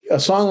 A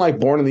song like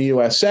Born in the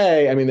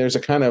USA, I mean, there's a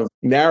kind of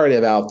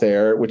narrative out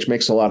there, which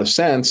makes a lot of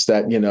sense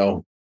that,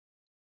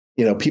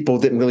 people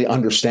didn't really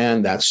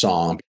understand that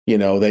song.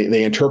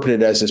 They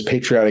interpreted it as this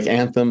patriotic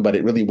anthem, but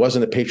it really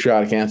wasn't a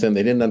patriotic anthem.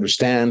 They didn't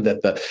understand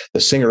that the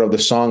singer of the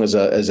song is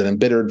an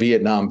embittered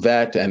Vietnam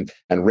vet, and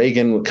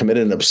Reagan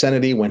committed an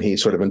obscenity when he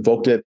sort of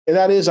invoked it. And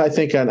that is, I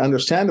think, an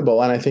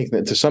understandable, and I think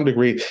that to some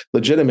degree,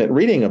 legitimate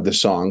reading of the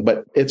song.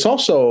 But it's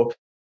also,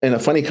 in a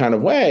funny kind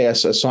of way,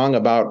 as a song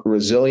about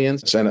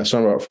resilience and a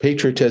song about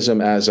patriotism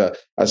as a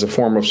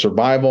form of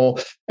survival.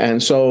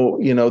 And so,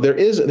 there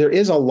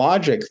is a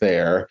logic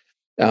there.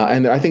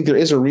 And I think there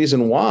is a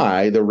reason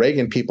why the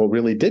Reagan people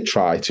really did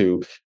try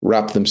to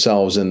wrap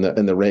themselves in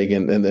the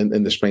Reagan and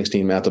in the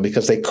Springsteen mantle,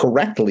 because they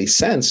correctly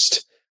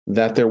sensed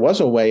that there was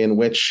a way in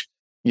which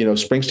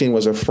Springsteen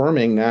was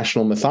affirming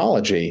national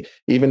mythology,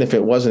 even if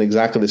it wasn't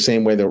exactly the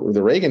same way the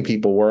Reagan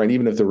people were, and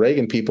even if the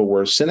Reagan people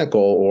were cynical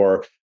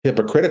or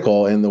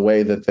hypocritical in the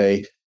way that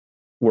they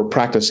were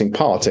practicing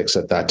politics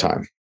at that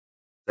time.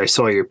 I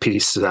saw your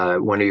piece,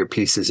 one of your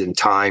pieces in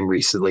Time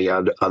recently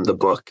on the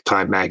book,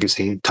 Time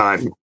magazine,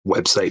 Time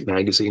website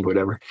magazine,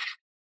 whatever.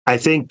 I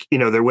think,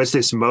 there was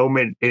this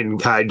moment in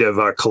kind of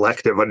our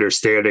collective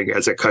understanding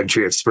as a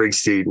country of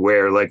Springsteen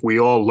where like we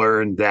all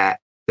learned that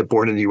the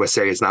Born in the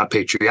USA is not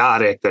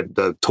patriotic, that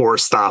the tour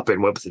stop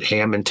in, what was it,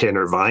 Hamilton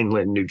or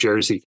Vineland, New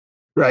Jersey,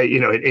 right?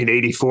 In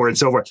 84 and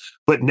so forth.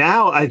 But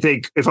now I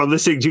think, if I'm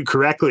listening to you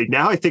correctly,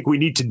 now I think we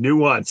need to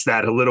nuance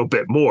that a little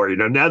bit more.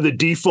 Now the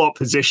default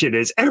position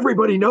is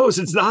everybody knows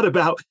it's not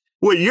about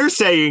what you're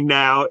saying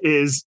now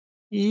is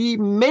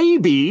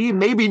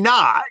maybe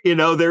not,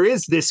 there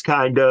is this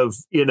kind of,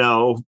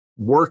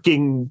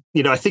 working,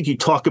 I think you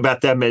talk about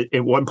them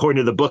at one point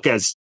in the book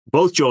as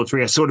both Joel and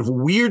Trina, sort of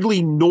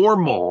weirdly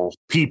normal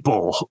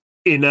people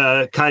in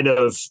a kind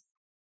of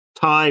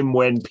time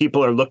when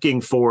people are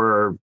looking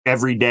for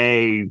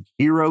everyday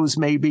heroes,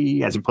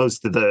 maybe, as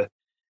opposed to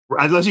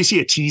I'd love to see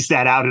it tease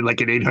that out in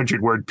like an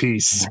 800-word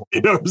piece,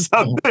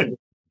 something.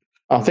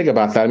 I'll think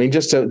about that. I mean,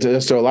 just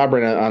to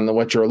elaborate on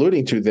what you're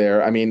alluding to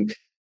there, I mean,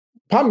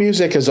 pop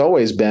music has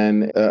always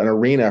been an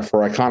arena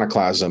for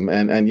iconoclasm,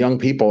 and young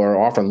people are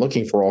often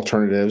looking for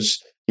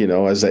alternatives,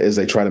 as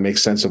they try to make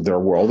sense of their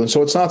world. And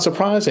so it's not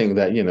surprising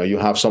that, you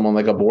have someone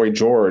like a Boy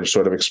George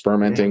sort of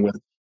experimenting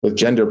with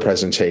gender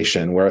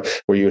presentation, where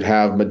you'd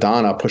have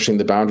Madonna pushing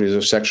the boundaries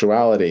of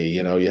sexuality.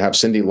 You have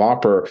Cyndi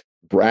Lauper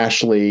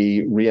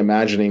brashly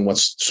reimagining what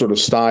sort of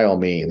style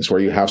means, where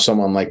you have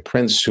someone like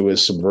Prince who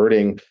is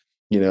subverting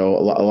a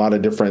lot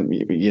of different,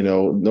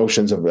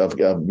 notions of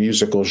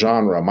musical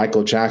genre,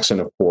 Michael Jackson,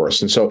 of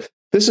course. And so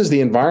this is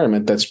the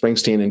environment that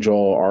Springsteen and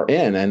Joel are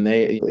in. And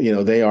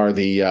they are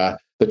the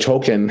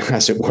token,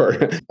 as it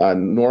were,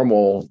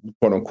 normal,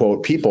 quote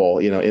unquote, people,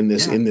 in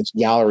this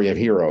gallery of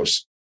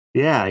heroes.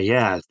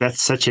 Yeah.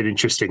 That's such an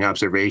interesting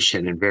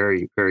observation and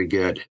very, very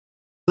good.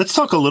 Let's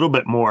talk a little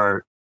bit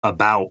more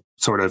about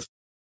sort of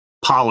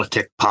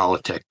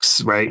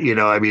politics, right?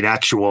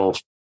 Actual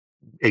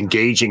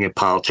engaging in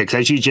politics.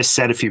 As you just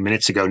said a few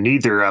minutes ago,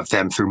 neither of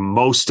them through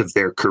most of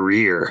their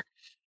career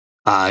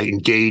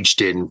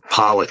engaged in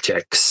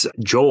politics.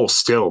 Joel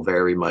still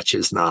very much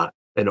is not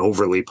an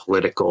overly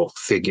political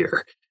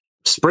figure.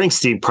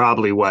 Springsteen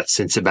probably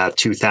since about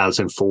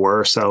 2004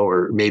 or so,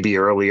 or maybe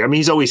earlier. I mean,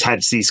 he's always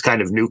had these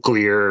kind of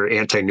nuclear,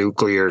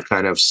 anti-nuclear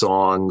kind of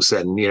songs,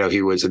 and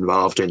he was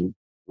involved in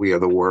We Are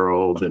the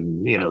World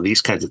and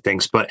these kinds of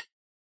things. But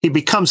he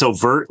becomes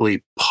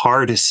overtly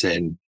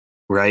partisan,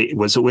 right?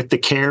 Was it with the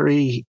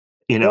Kerry?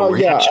 Where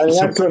he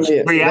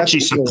actually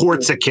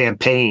supports a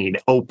campaign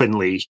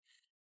openly.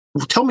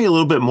 Tell me a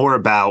little bit more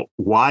about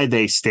why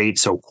they stayed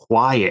so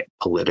quiet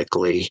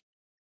politically.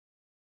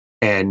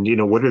 And,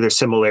 what are their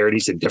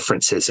similarities and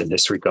differences in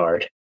this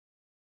regard?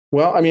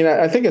 Well, I mean,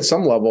 I think at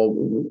some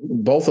level,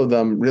 both of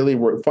them really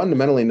were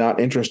fundamentally not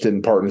interested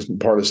in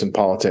partisan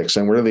politics,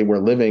 and really were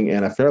living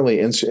in a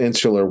fairly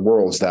insular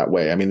worlds that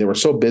way. I mean, they were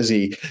so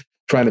busy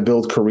trying to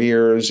build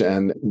careers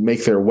and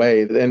make their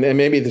way. And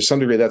maybe to some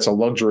degree, that's a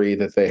luxury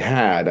that they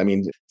had. I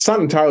mean, it's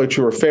not entirely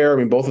true or fair. I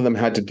mean, both of them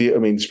had to deal. I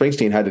mean,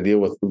 Springsteen had to deal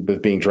with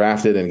being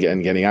drafted and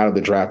getting out of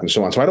the draft and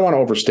so on. So I don't want to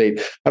overstate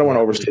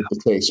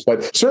the case.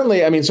 But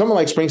certainly, I mean, someone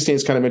like Springsteen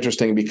is kind of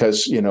interesting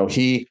because,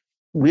 he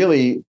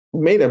really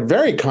made a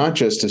very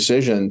conscious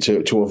decision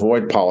to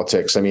avoid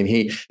politics. I mean,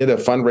 he did a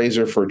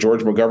fundraiser for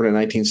George McGovern in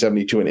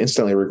 1972 and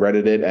instantly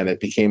regretted it. And it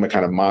became a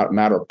kind of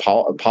matter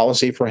of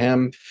policy for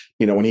him.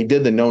 When he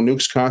did the No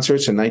Nukes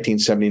concerts in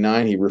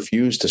 1979, he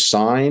refused to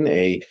sign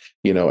a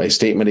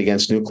statement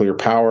against nuclear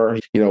power.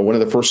 One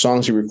of the first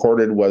songs he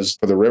recorded was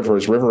for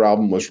his River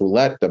album was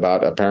Roulette,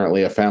 about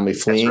apparently a family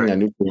fleeing a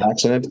nuclear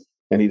accident.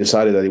 And he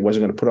decided that he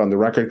wasn't going to put it on the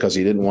record because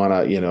he didn't want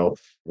to,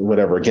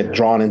 get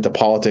drawn into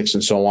politics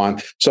and so on.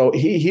 So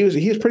he was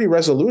pretty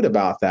resolute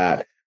about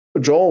that.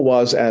 Joel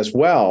was as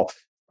well.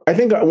 I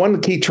think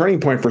one key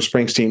turning point for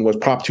Springsteen was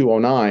Prop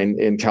 209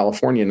 in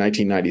California in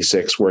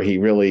 1996, where he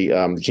really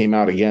came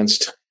out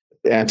against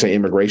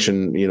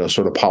anti-immigration,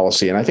 sort of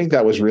policy. And I think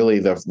that was really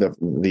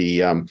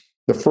the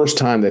first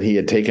time that he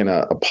had taken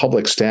a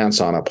public stance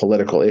on a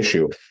political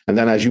issue. And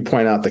then, as you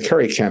point out, the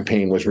Kerry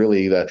campaign was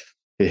really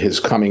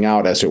his coming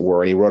out, as it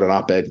were. He wrote an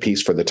op-ed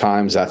piece for the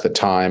Times at the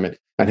time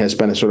and has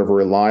been a sort of a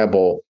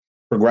reliable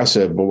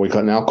progressive, what we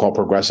now call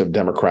progressive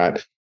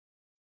Democrat,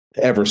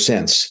 ever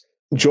since.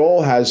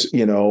 Joel has,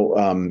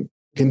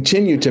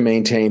 continued to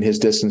maintain his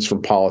distance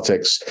from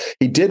politics.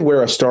 He did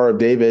wear a Star of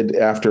David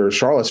after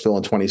Charlottesville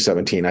in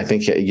 2017. I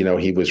think,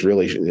 he was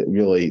really,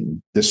 really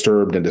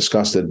disturbed and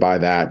disgusted by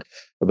that.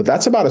 But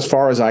that's about as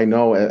far as I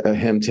know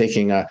him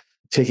taking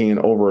an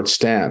overt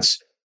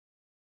stance.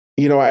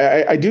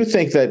 I do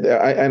think that,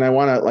 and I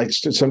want to, like,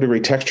 to some degree,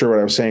 texture what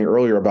I was saying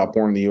earlier about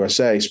Born in the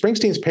USA.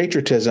 Springsteen's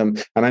patriotism,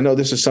 and I know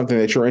this is something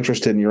that you're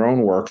interested in your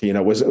own work,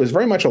 was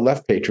very much a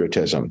left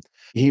patriotism.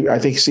 I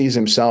think, sees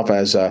himself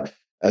as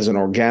an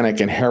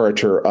organic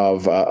inheritor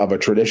of a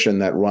tradition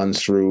that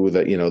runs through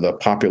the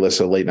populists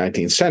of the late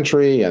 19th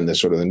century and the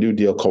sort of the New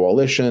Deal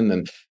coalition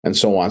and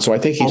so on. So I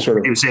think he's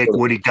music,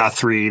 Woody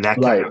Guthrie,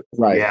 that kind of,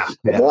 right. Yeah.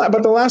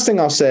 But the last thing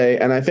I'll say,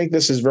 and I think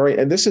this is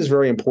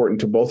very important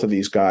to both of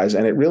these guys,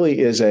 and it really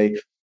is a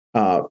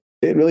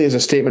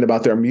statement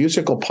about their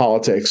musical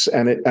politics,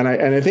 and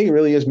I think it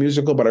really is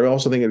musical, but I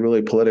also think it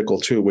really political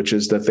too, which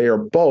is that they are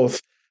both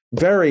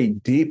very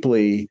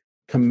deeply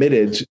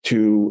committed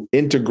to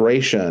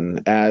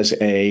integration as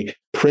a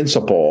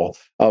principle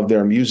of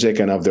their music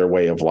and of their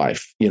way of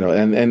life.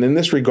 And in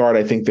this regard,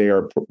 I think they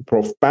are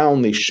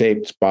profoundly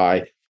shaped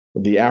by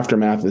the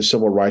aftermath of the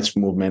civil rights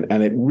movement,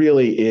 and it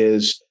really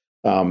is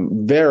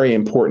very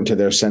important to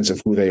their sense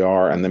of who they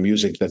are and the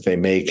music that they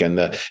make and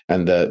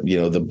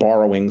the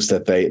borrowings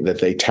that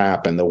they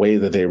tap and the way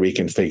that they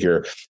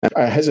reconfigure. And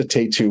I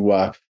hesitate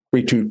to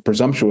be too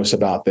presumptuous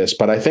about this,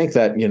 but I think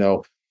that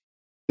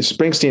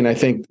Springsteen, I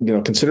think,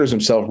 considers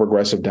himself a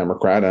progressive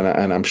Democrat,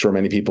 and I'm sure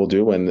many people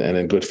do, and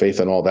in good faith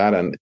and all that.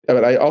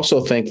 But I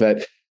also think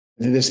that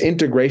this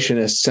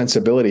integrationist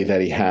sensibility that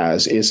he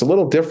has is a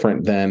little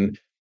different than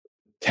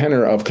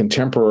tenor of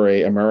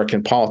contemporary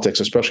American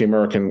politics, especially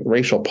American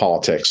racial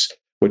politics,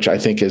 which I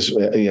think is,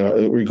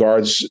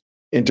 regards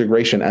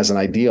integration as an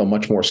ideal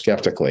much more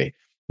skeptically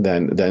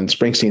than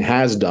Springsteen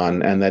has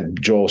done, and that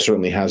Joel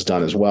certainly has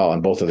done as well in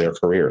both of their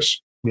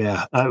careers.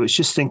 Yeah, I was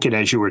just thinking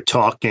as you were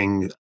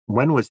talking,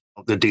 when was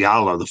the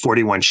Diallo, the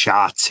 41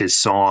 Shots, his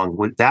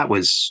song? That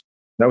was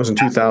in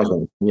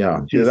 2000. Yeah.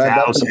 2000.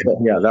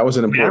 That was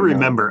an important.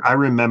 I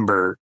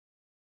remember,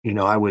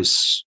 I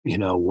was,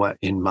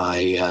 in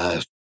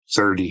my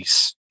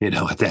 30s,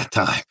 at that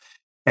time.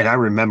 And I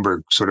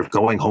remember sort of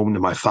going home to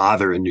my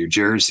father in New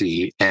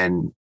Jersey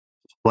and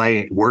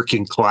playing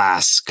working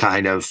class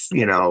kind of,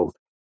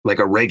 like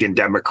a Reagan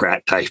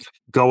Democrat type,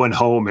 going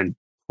home and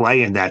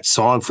playing that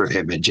song for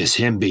him, and just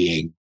him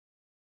being,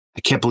 I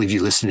can't believe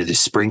you listen to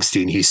this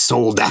Springsteen. He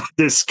sold out.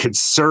 This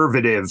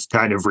conservative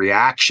kind of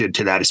reaction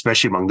to that,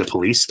 especially among the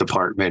police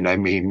department. I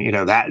mean,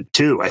 that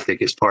too, I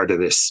think, is part of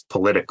this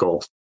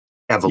political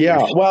evolution.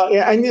 Yeah, well,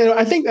 yeah, and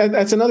I think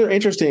that's another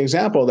interesting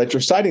example that you're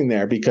citing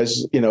there,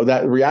 because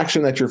that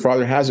reaction that your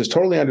father has is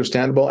totally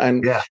understandable,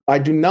 and I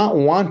do not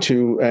want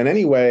to in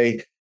any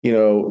way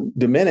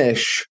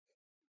diminish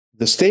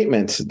the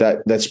statement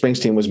that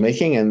Springsteen was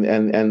making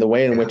and the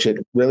way in which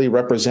it really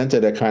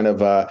represented a kind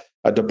of a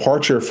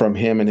departure from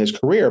him in his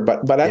career.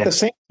 But at the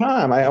same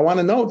time, I want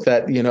to note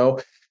that,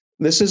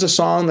 this is a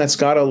song that's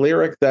got a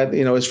lyric that,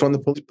 is from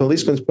the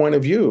policeman's point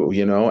of view,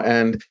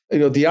 and,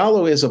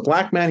 Diallo is a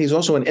Black man. He's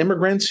also an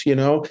immigrant,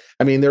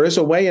 I mean, there is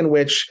a way in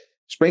which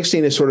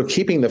Springsteen is sort of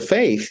keeping the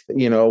faith,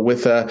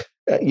 with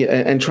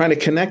and trying to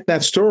connect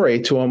that story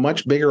to a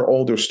much bigger,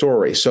 older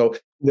story. So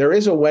there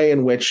is a way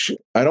in which,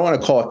 I don't want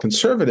to call it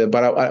conservative,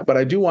 but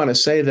I do want to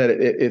say that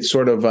it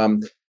sort of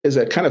is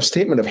a kind of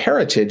statement of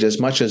heritage as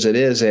much as it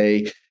is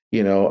a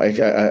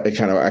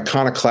kind of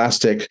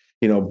iconoclastic,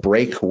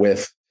 break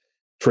with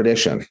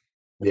tradition.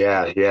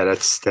 Yeah,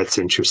 that's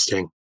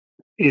interesting.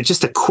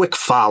 Just a quick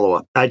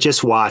follow-up. I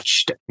just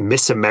watched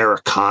Miss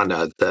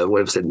Americana,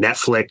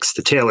 Netflix,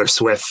 the Taylor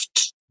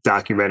Swift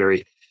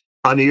documentary,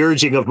 on the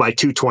urging of my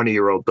 2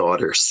 20-year-old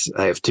daughters.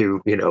 I have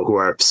two, who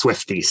are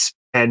Swifties.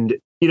 And,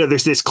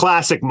 there's this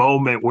classic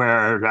moment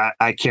where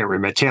I can't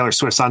remember, Taylor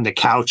Swift's on the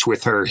couch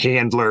with her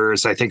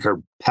handlers. I think her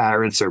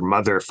parents, her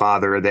mother,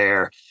 father are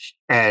there.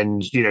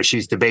 And,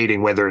 she's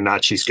debating whether or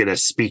not she's going to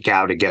speak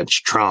out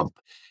against Trump.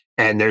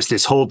 And there's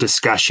this whole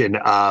discussion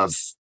of,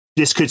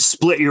 this could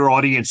split your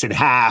audience in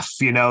half.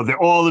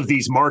 All of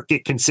these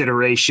market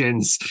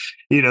considerations,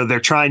 they're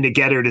trying to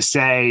get her to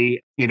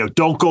say,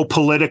 don't go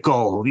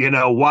political.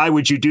 Why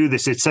would you do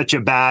this? It's such a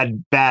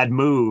bad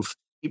move.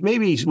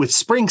 Maybe with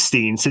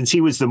Springsteen, since he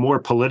was the more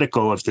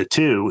political of the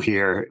two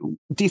here,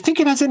 do you think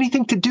it has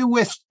anything to do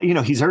with,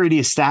 he's already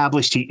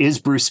established he is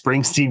Bruce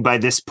Springsteen by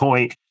this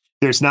point.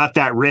 There's not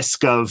that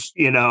risk of,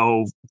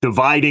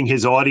 dividing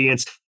his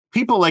audience.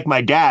 People like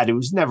my dad,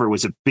 who never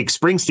was a big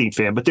Springsteen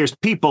fan, but there's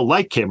people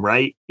like him,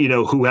 right?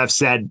 Who have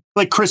said,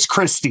 like Chris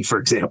Christie, for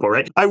example,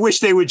 right? I wish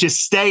they would just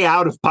stay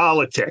out of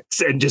politics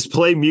and just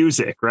play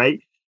music,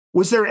 right?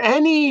 Was there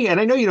any,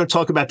 and I know you don't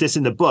talk about this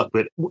in the book,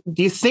 but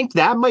do you think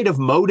that might have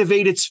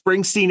motivated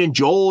Springsteen and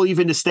Joel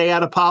even to stay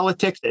out of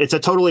politics? It's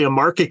totally a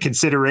market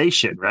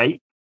consideration,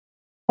 right?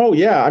 Oh,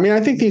 yeah. I mean,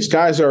 I think these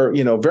guys are,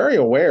 very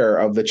aware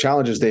of the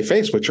challenges they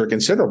face, which are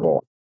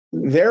considerable.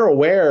 They're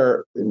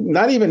aware,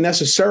 not even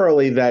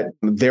necessarily that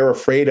they're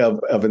afraid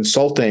of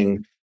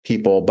insulting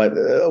people, but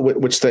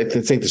which they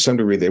think to some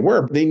degree they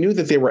were. They knew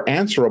that they were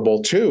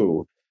answerable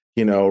to,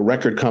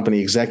 record company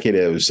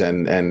executives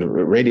and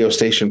radio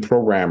station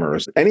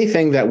programmers.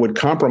 Anything that would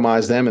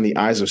compromise them in the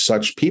eyes of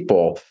such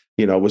people,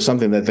 was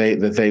something that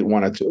they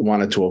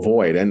wanted to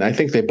avoid. And I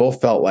think they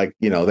both felt like,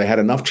 they had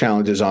enough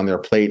challenges on their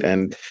plate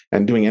and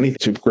doing anything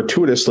to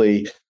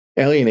gratuitously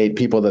alienate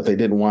people that they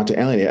didn't want to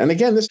alienate. And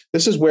again,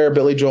 this is where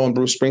Billy Joel and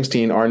Bruce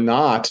Springsteen are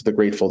not the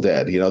Grateful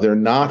Dead. They're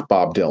not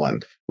Bob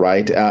Dylan,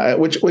 right?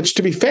 Which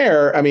to be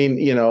fair, I mean,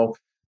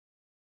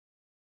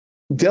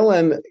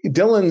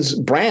 Dylan's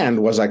brand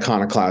was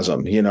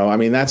iconoclasm. I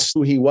mean, that's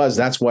who he was.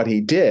 That's what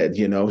he did.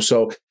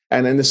 So.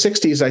 And in the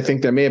 60s, I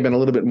think there may have been a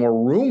little bit more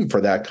room for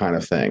that kind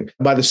of thing.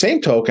 By the same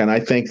token, I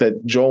think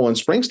that Joel and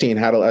Springsteen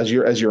had, as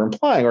you're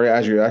implying, or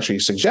as you actually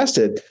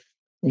suggested,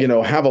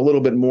 have a little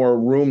bit more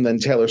room than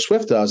Taylor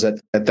Swift does at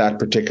that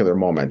particular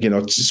moment.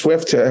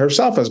 Swift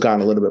herself has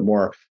gotten a little bit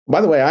more. By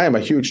the way, I am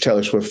a huge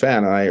Taylor Swift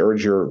fan, and I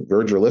urge your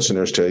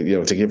listeners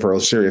to to give her a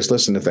serious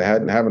listen if they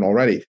haven't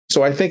already.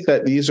 So I think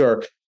that these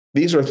are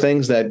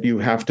things that you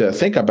have to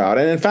think about.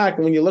 And in fact,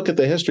 when you look at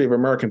the history of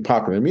American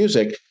popular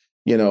music,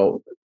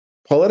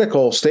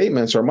 political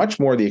statements are much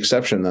more the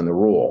exception than the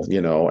rule,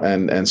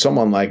 and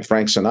someone like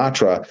Frank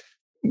Sinatra,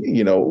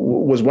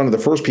 was one of the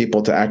first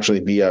people to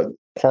actually be a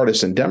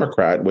partisan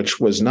Democrat,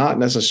 which was not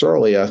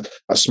necessarily a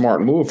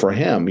smart move for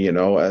him,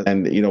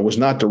 and was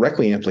not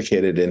directly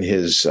implicated in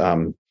his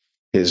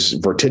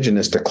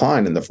vertiginous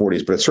decline in the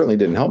 40s, but it certainly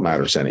didn't help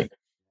matters any.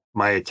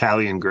 My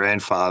Italian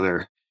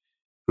grandfather,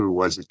 who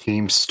was a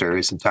teamster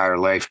his entire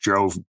life,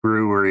 drove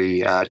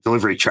brewery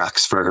delivery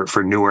trucks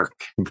for Newark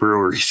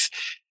breweries.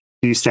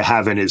 He used to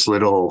have in his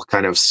little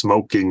kind of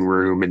smoking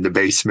room in the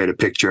basement a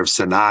picture of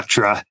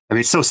Sinatra. I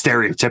mean, it's so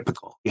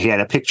stereotypical. He had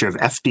a picture of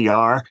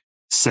FDR,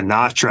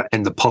 Sinatra,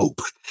 and the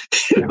Pope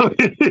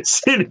in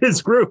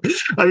his room.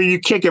 I mean, you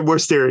can't get more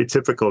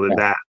stereotypical than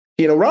that.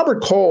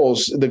 Robert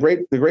Coles, the great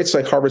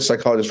Harvard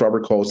psychologist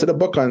Robert Coles, did a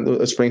book on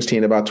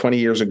Springsteen about 20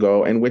 years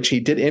ago in which he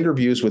did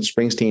interviews with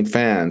Springsteen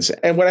fans.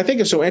 And what I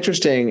think is so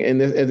interesting in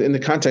the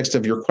context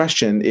of your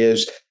question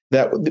is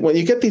that when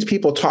you get these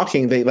people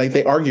talking,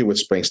 they argue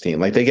with Springsteen,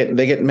 like they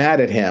get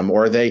mad at him,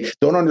 or they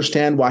don't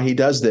understand why he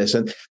does this.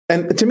 And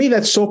to me,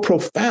 that's so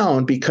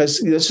profound, because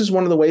this is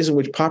one of the ways in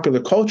which popular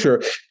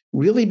culture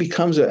really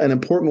becomes an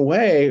important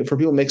way for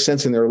people to make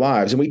sense in their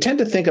lives. And we tend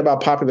to think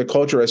about popular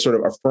culture as sort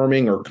of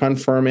affirming or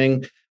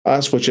confirming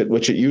us, which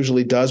it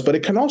usually does, but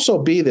it can also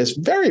be this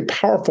very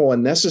powerful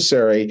and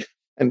necessary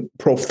and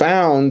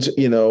profound,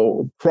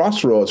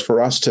 crossroads for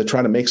us to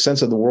try to make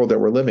sense of the world that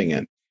we're living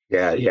in.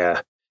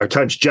 Yeah. Our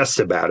time's just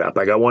about up.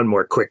 I got one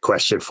more quick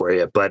question for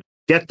you, but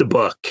get the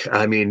book.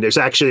 I mean, there's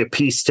actually a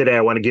piece today.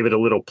 I want to give it a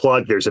little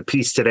plug. There's a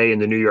piece today in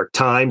the New York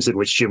Times in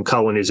which Jim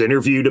Cullen is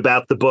interviewed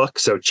about the book.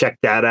 So check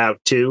that out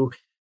too.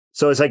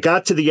 So as I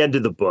got to the end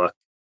of the book,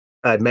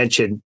 I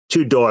mentioned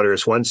two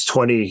daughters. One's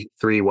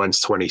 23, one's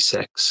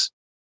 26.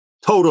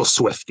 Total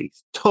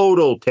Swifties,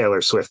 total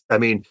Taylor Swift. I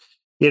mean,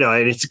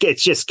 and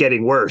it's just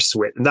getting worse.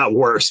 Not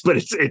worse, but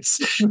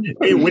it's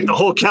with the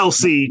whole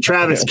Travis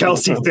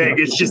Kelce thing.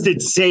 It's just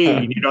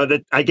insane.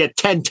 That I get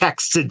 10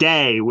 texts a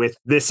day with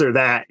this or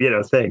that,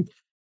 thing.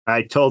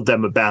 I told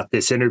them about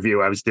this interview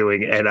I was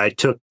doing, and I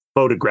took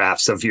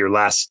photographs of the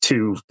last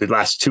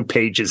two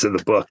pages of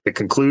the book, the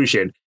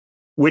conclusion,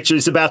 which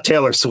is about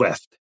Taylor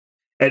Swift,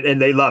 and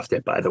they loved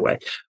it, by the way.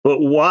 But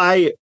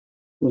why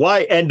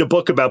end a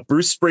book about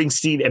Bruce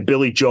Springsteen and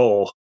Billy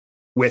Joel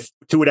with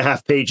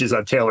 2.5 pages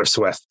on Taylor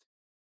Swift?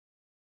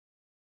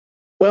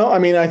 Well, I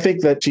mean, I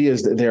think that she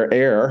is their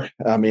heir.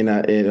 I mean,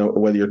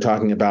 whether you're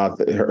talking about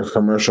her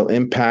commercial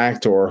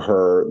impact or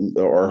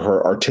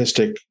her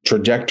artistic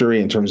trajectory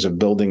in terms of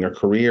building a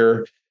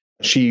career,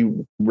 she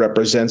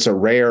represents a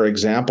rare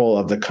example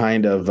of the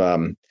kind of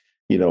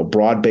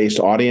broad-based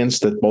audience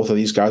that both of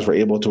these guys were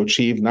able to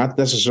achieve, not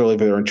necessarily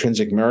for their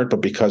intrinsic merit,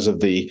 but because of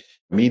the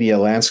media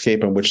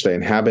landscape in which they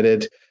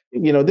inhabited.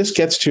 This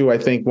gets to, I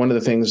think, one of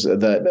the things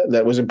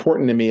that was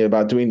important to me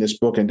about doing this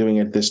book and doing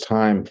it this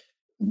time.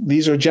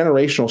 These are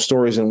generational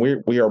stories, and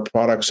we are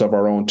products of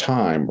our own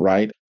time,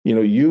 right?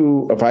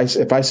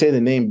 If I say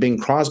the name Bing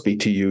Crosby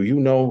to you,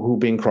 you know who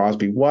Bing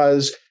Crosby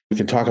was. We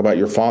can talk about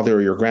your father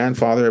or your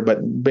grandfather,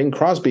 but Bing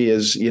Crosby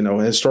is,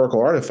 a historical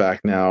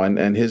artifact now.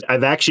 And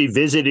I've actually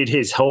visited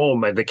his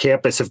home at the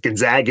campus of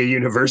Gonzaga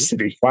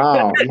University.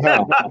 Wow.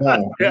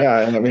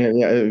 Yeah. I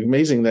mean,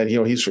 amazing that,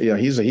 he's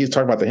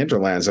talking about the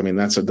hinterlands. I mean,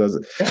 that's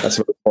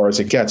as far as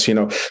it gets,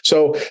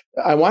 So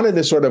I wanted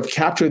to sort of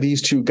capture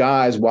these two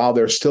guys while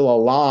they're still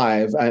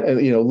alive,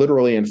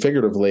 literally and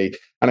figuratively.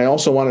 And I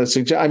also wanted to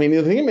suggest, I mean,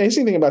 the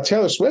amazing thing about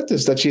Taylor Swift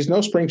is that she's no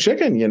spring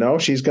chicken.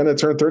 She's going to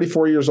turn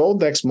 34 years old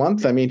next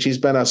month. I mean, she's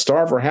been a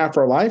star for half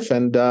her life.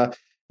 And,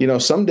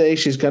 someday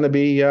she's going to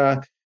be,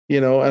 a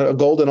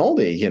golden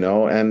oldie,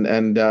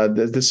 and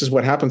this is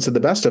what happens to the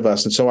best of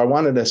us. And so I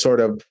wanted to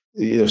sort of,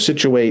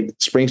 situate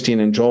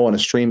Springsteen and Joel in a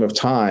stream of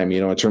time,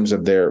 in terms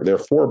of their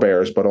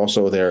forebears, but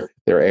also their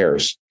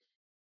heirs.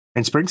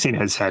 And Springsteen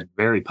has had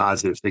very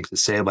positive things to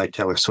say about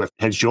Taylor Swift.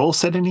 Has Joel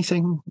said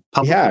anything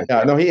publicly?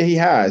 Yeah, no, he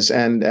has.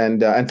 And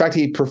in fact,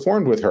 he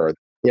performed with her.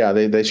 Yeah,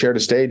 they shared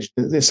a stage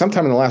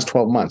sometime in the last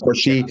 12 months where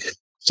she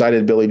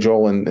cited Billy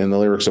Joel in the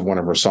lyrics of one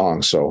of her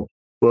songs. So,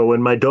 well,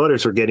 when my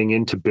daughters were getting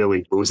into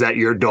Billy, was that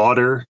your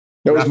daughter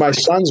It was my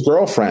son's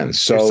girlfriend.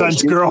 So your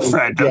son's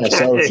girlfriend. Yeah, okay.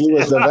 so she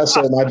was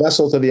my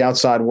vessel to the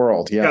outside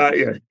world. Yeah.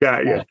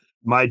 Yeah.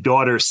 My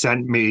daughter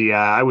sent me,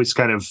 I was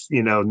kind of,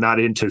 not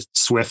into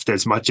Swift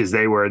as much as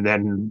they were. And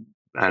then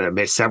I don't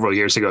know, several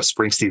years ago,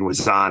 Springsteen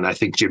was on, I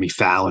think Jimmy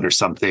Fallon or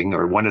something,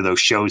 or one of those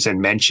shows, and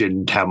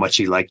mentioned how much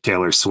he liked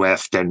Taylor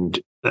Swift. And,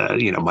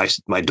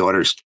 my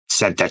daughters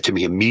sent that to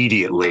me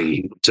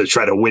immediately to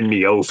try to win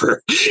me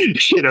over.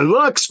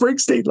 Look,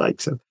 Springsteen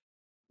likes him.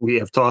 We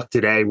have talked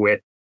today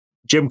with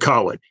Jim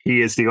Cullen.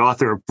 He is the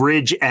author of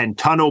Bridge and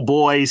Tunnel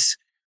Boys,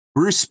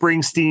 Bruce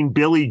Springsteen,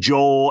 Billy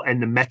Joel,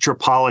 and the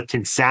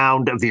Metropolitan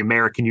Sound of the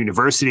American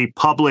University,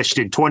 published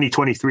in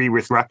 2023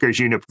 with Rutgers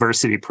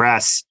University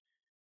Press.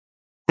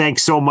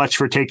 Thanks so much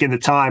for taking the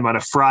time on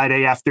a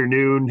Friday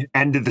afternoon,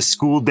 end of the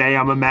school day,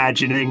 I'm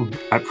imagining.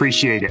 I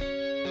appreciate it.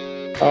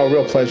 Oh,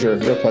 real pleasure,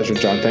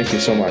 John. Thank you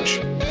so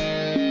much.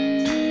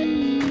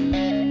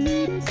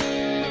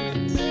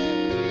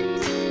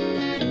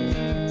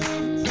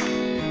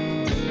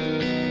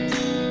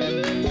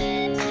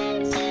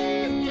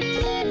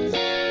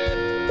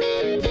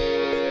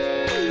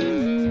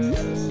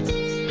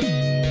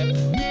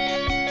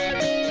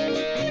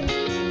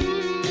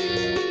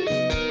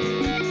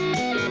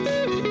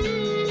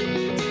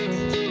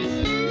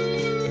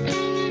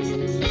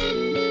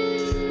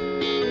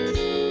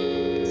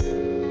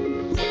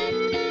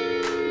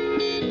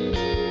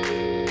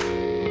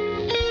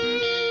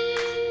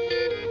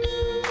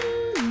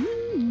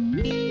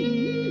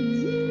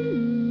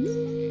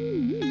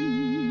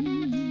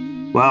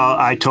 Well,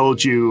 I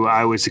told you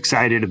I was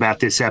excited about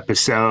this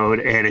episode,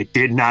 and it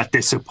did not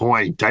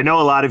disappoint. I know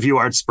a lot of you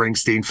aren't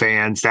Springsteen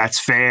fans. That's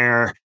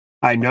fair.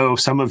 I know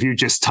some of you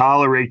just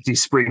tolerate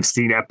these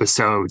Springsteen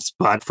episodes,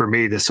 but for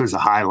me, this was a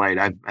highlight.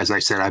 As I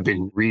said, I've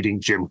been reading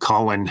Jim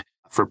Cullen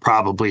for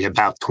probably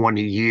about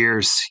 20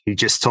 years. He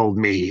just told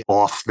me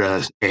off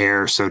the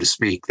air, so to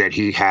speak, that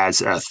he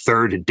has a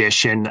third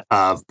edition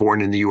of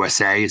Born in the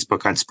USA, his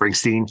book on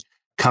Springsteen,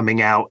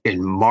 coming out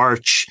in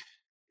March.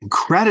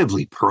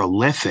 Incredibly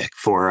prolific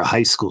for a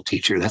high school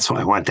teacher. That's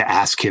why I wanted to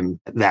ask him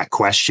that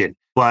question.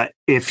 But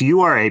if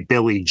you are a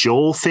Billy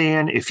Joel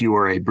fan, if you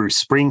are a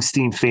Bruce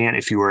Springsteen fan,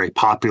 if you are a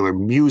popular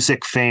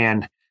music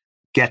fan,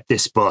 get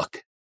this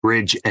book,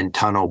 Bridge and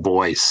Tunnel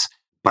Boys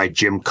by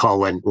Jim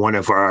Cullen, one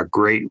of our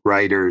great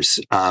writers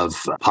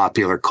of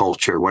popular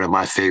culture, one of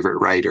my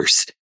favorite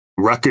writers.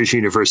 Rutgers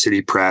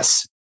University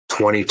Press,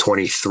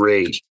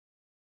 2023.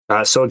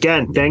 So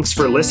again, thanks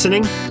for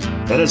listening.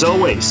 And as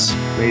always,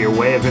 may your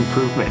way of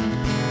improvement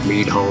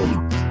lead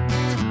home.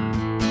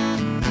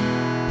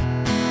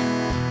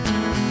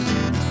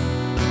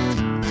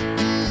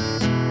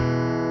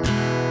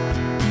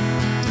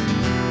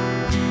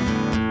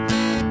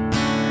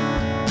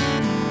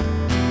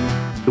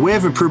 The Way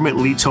of Improvement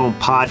Leads Home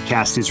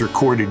podcast is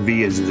recorded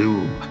via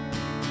Zoom.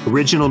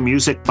 Original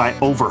music by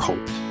Overholt.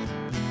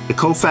 The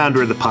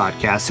co-founder of the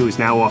podcast, who is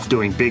now off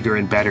doing bigger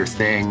and better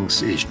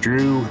things, is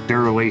Drew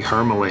Durley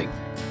Hermeling.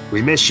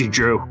 We miss you,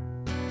 Drew.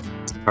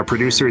 Our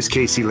producer is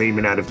Casey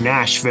Lehman out of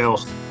Nashville,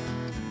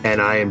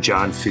 and I am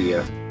John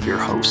Fia, your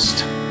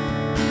host.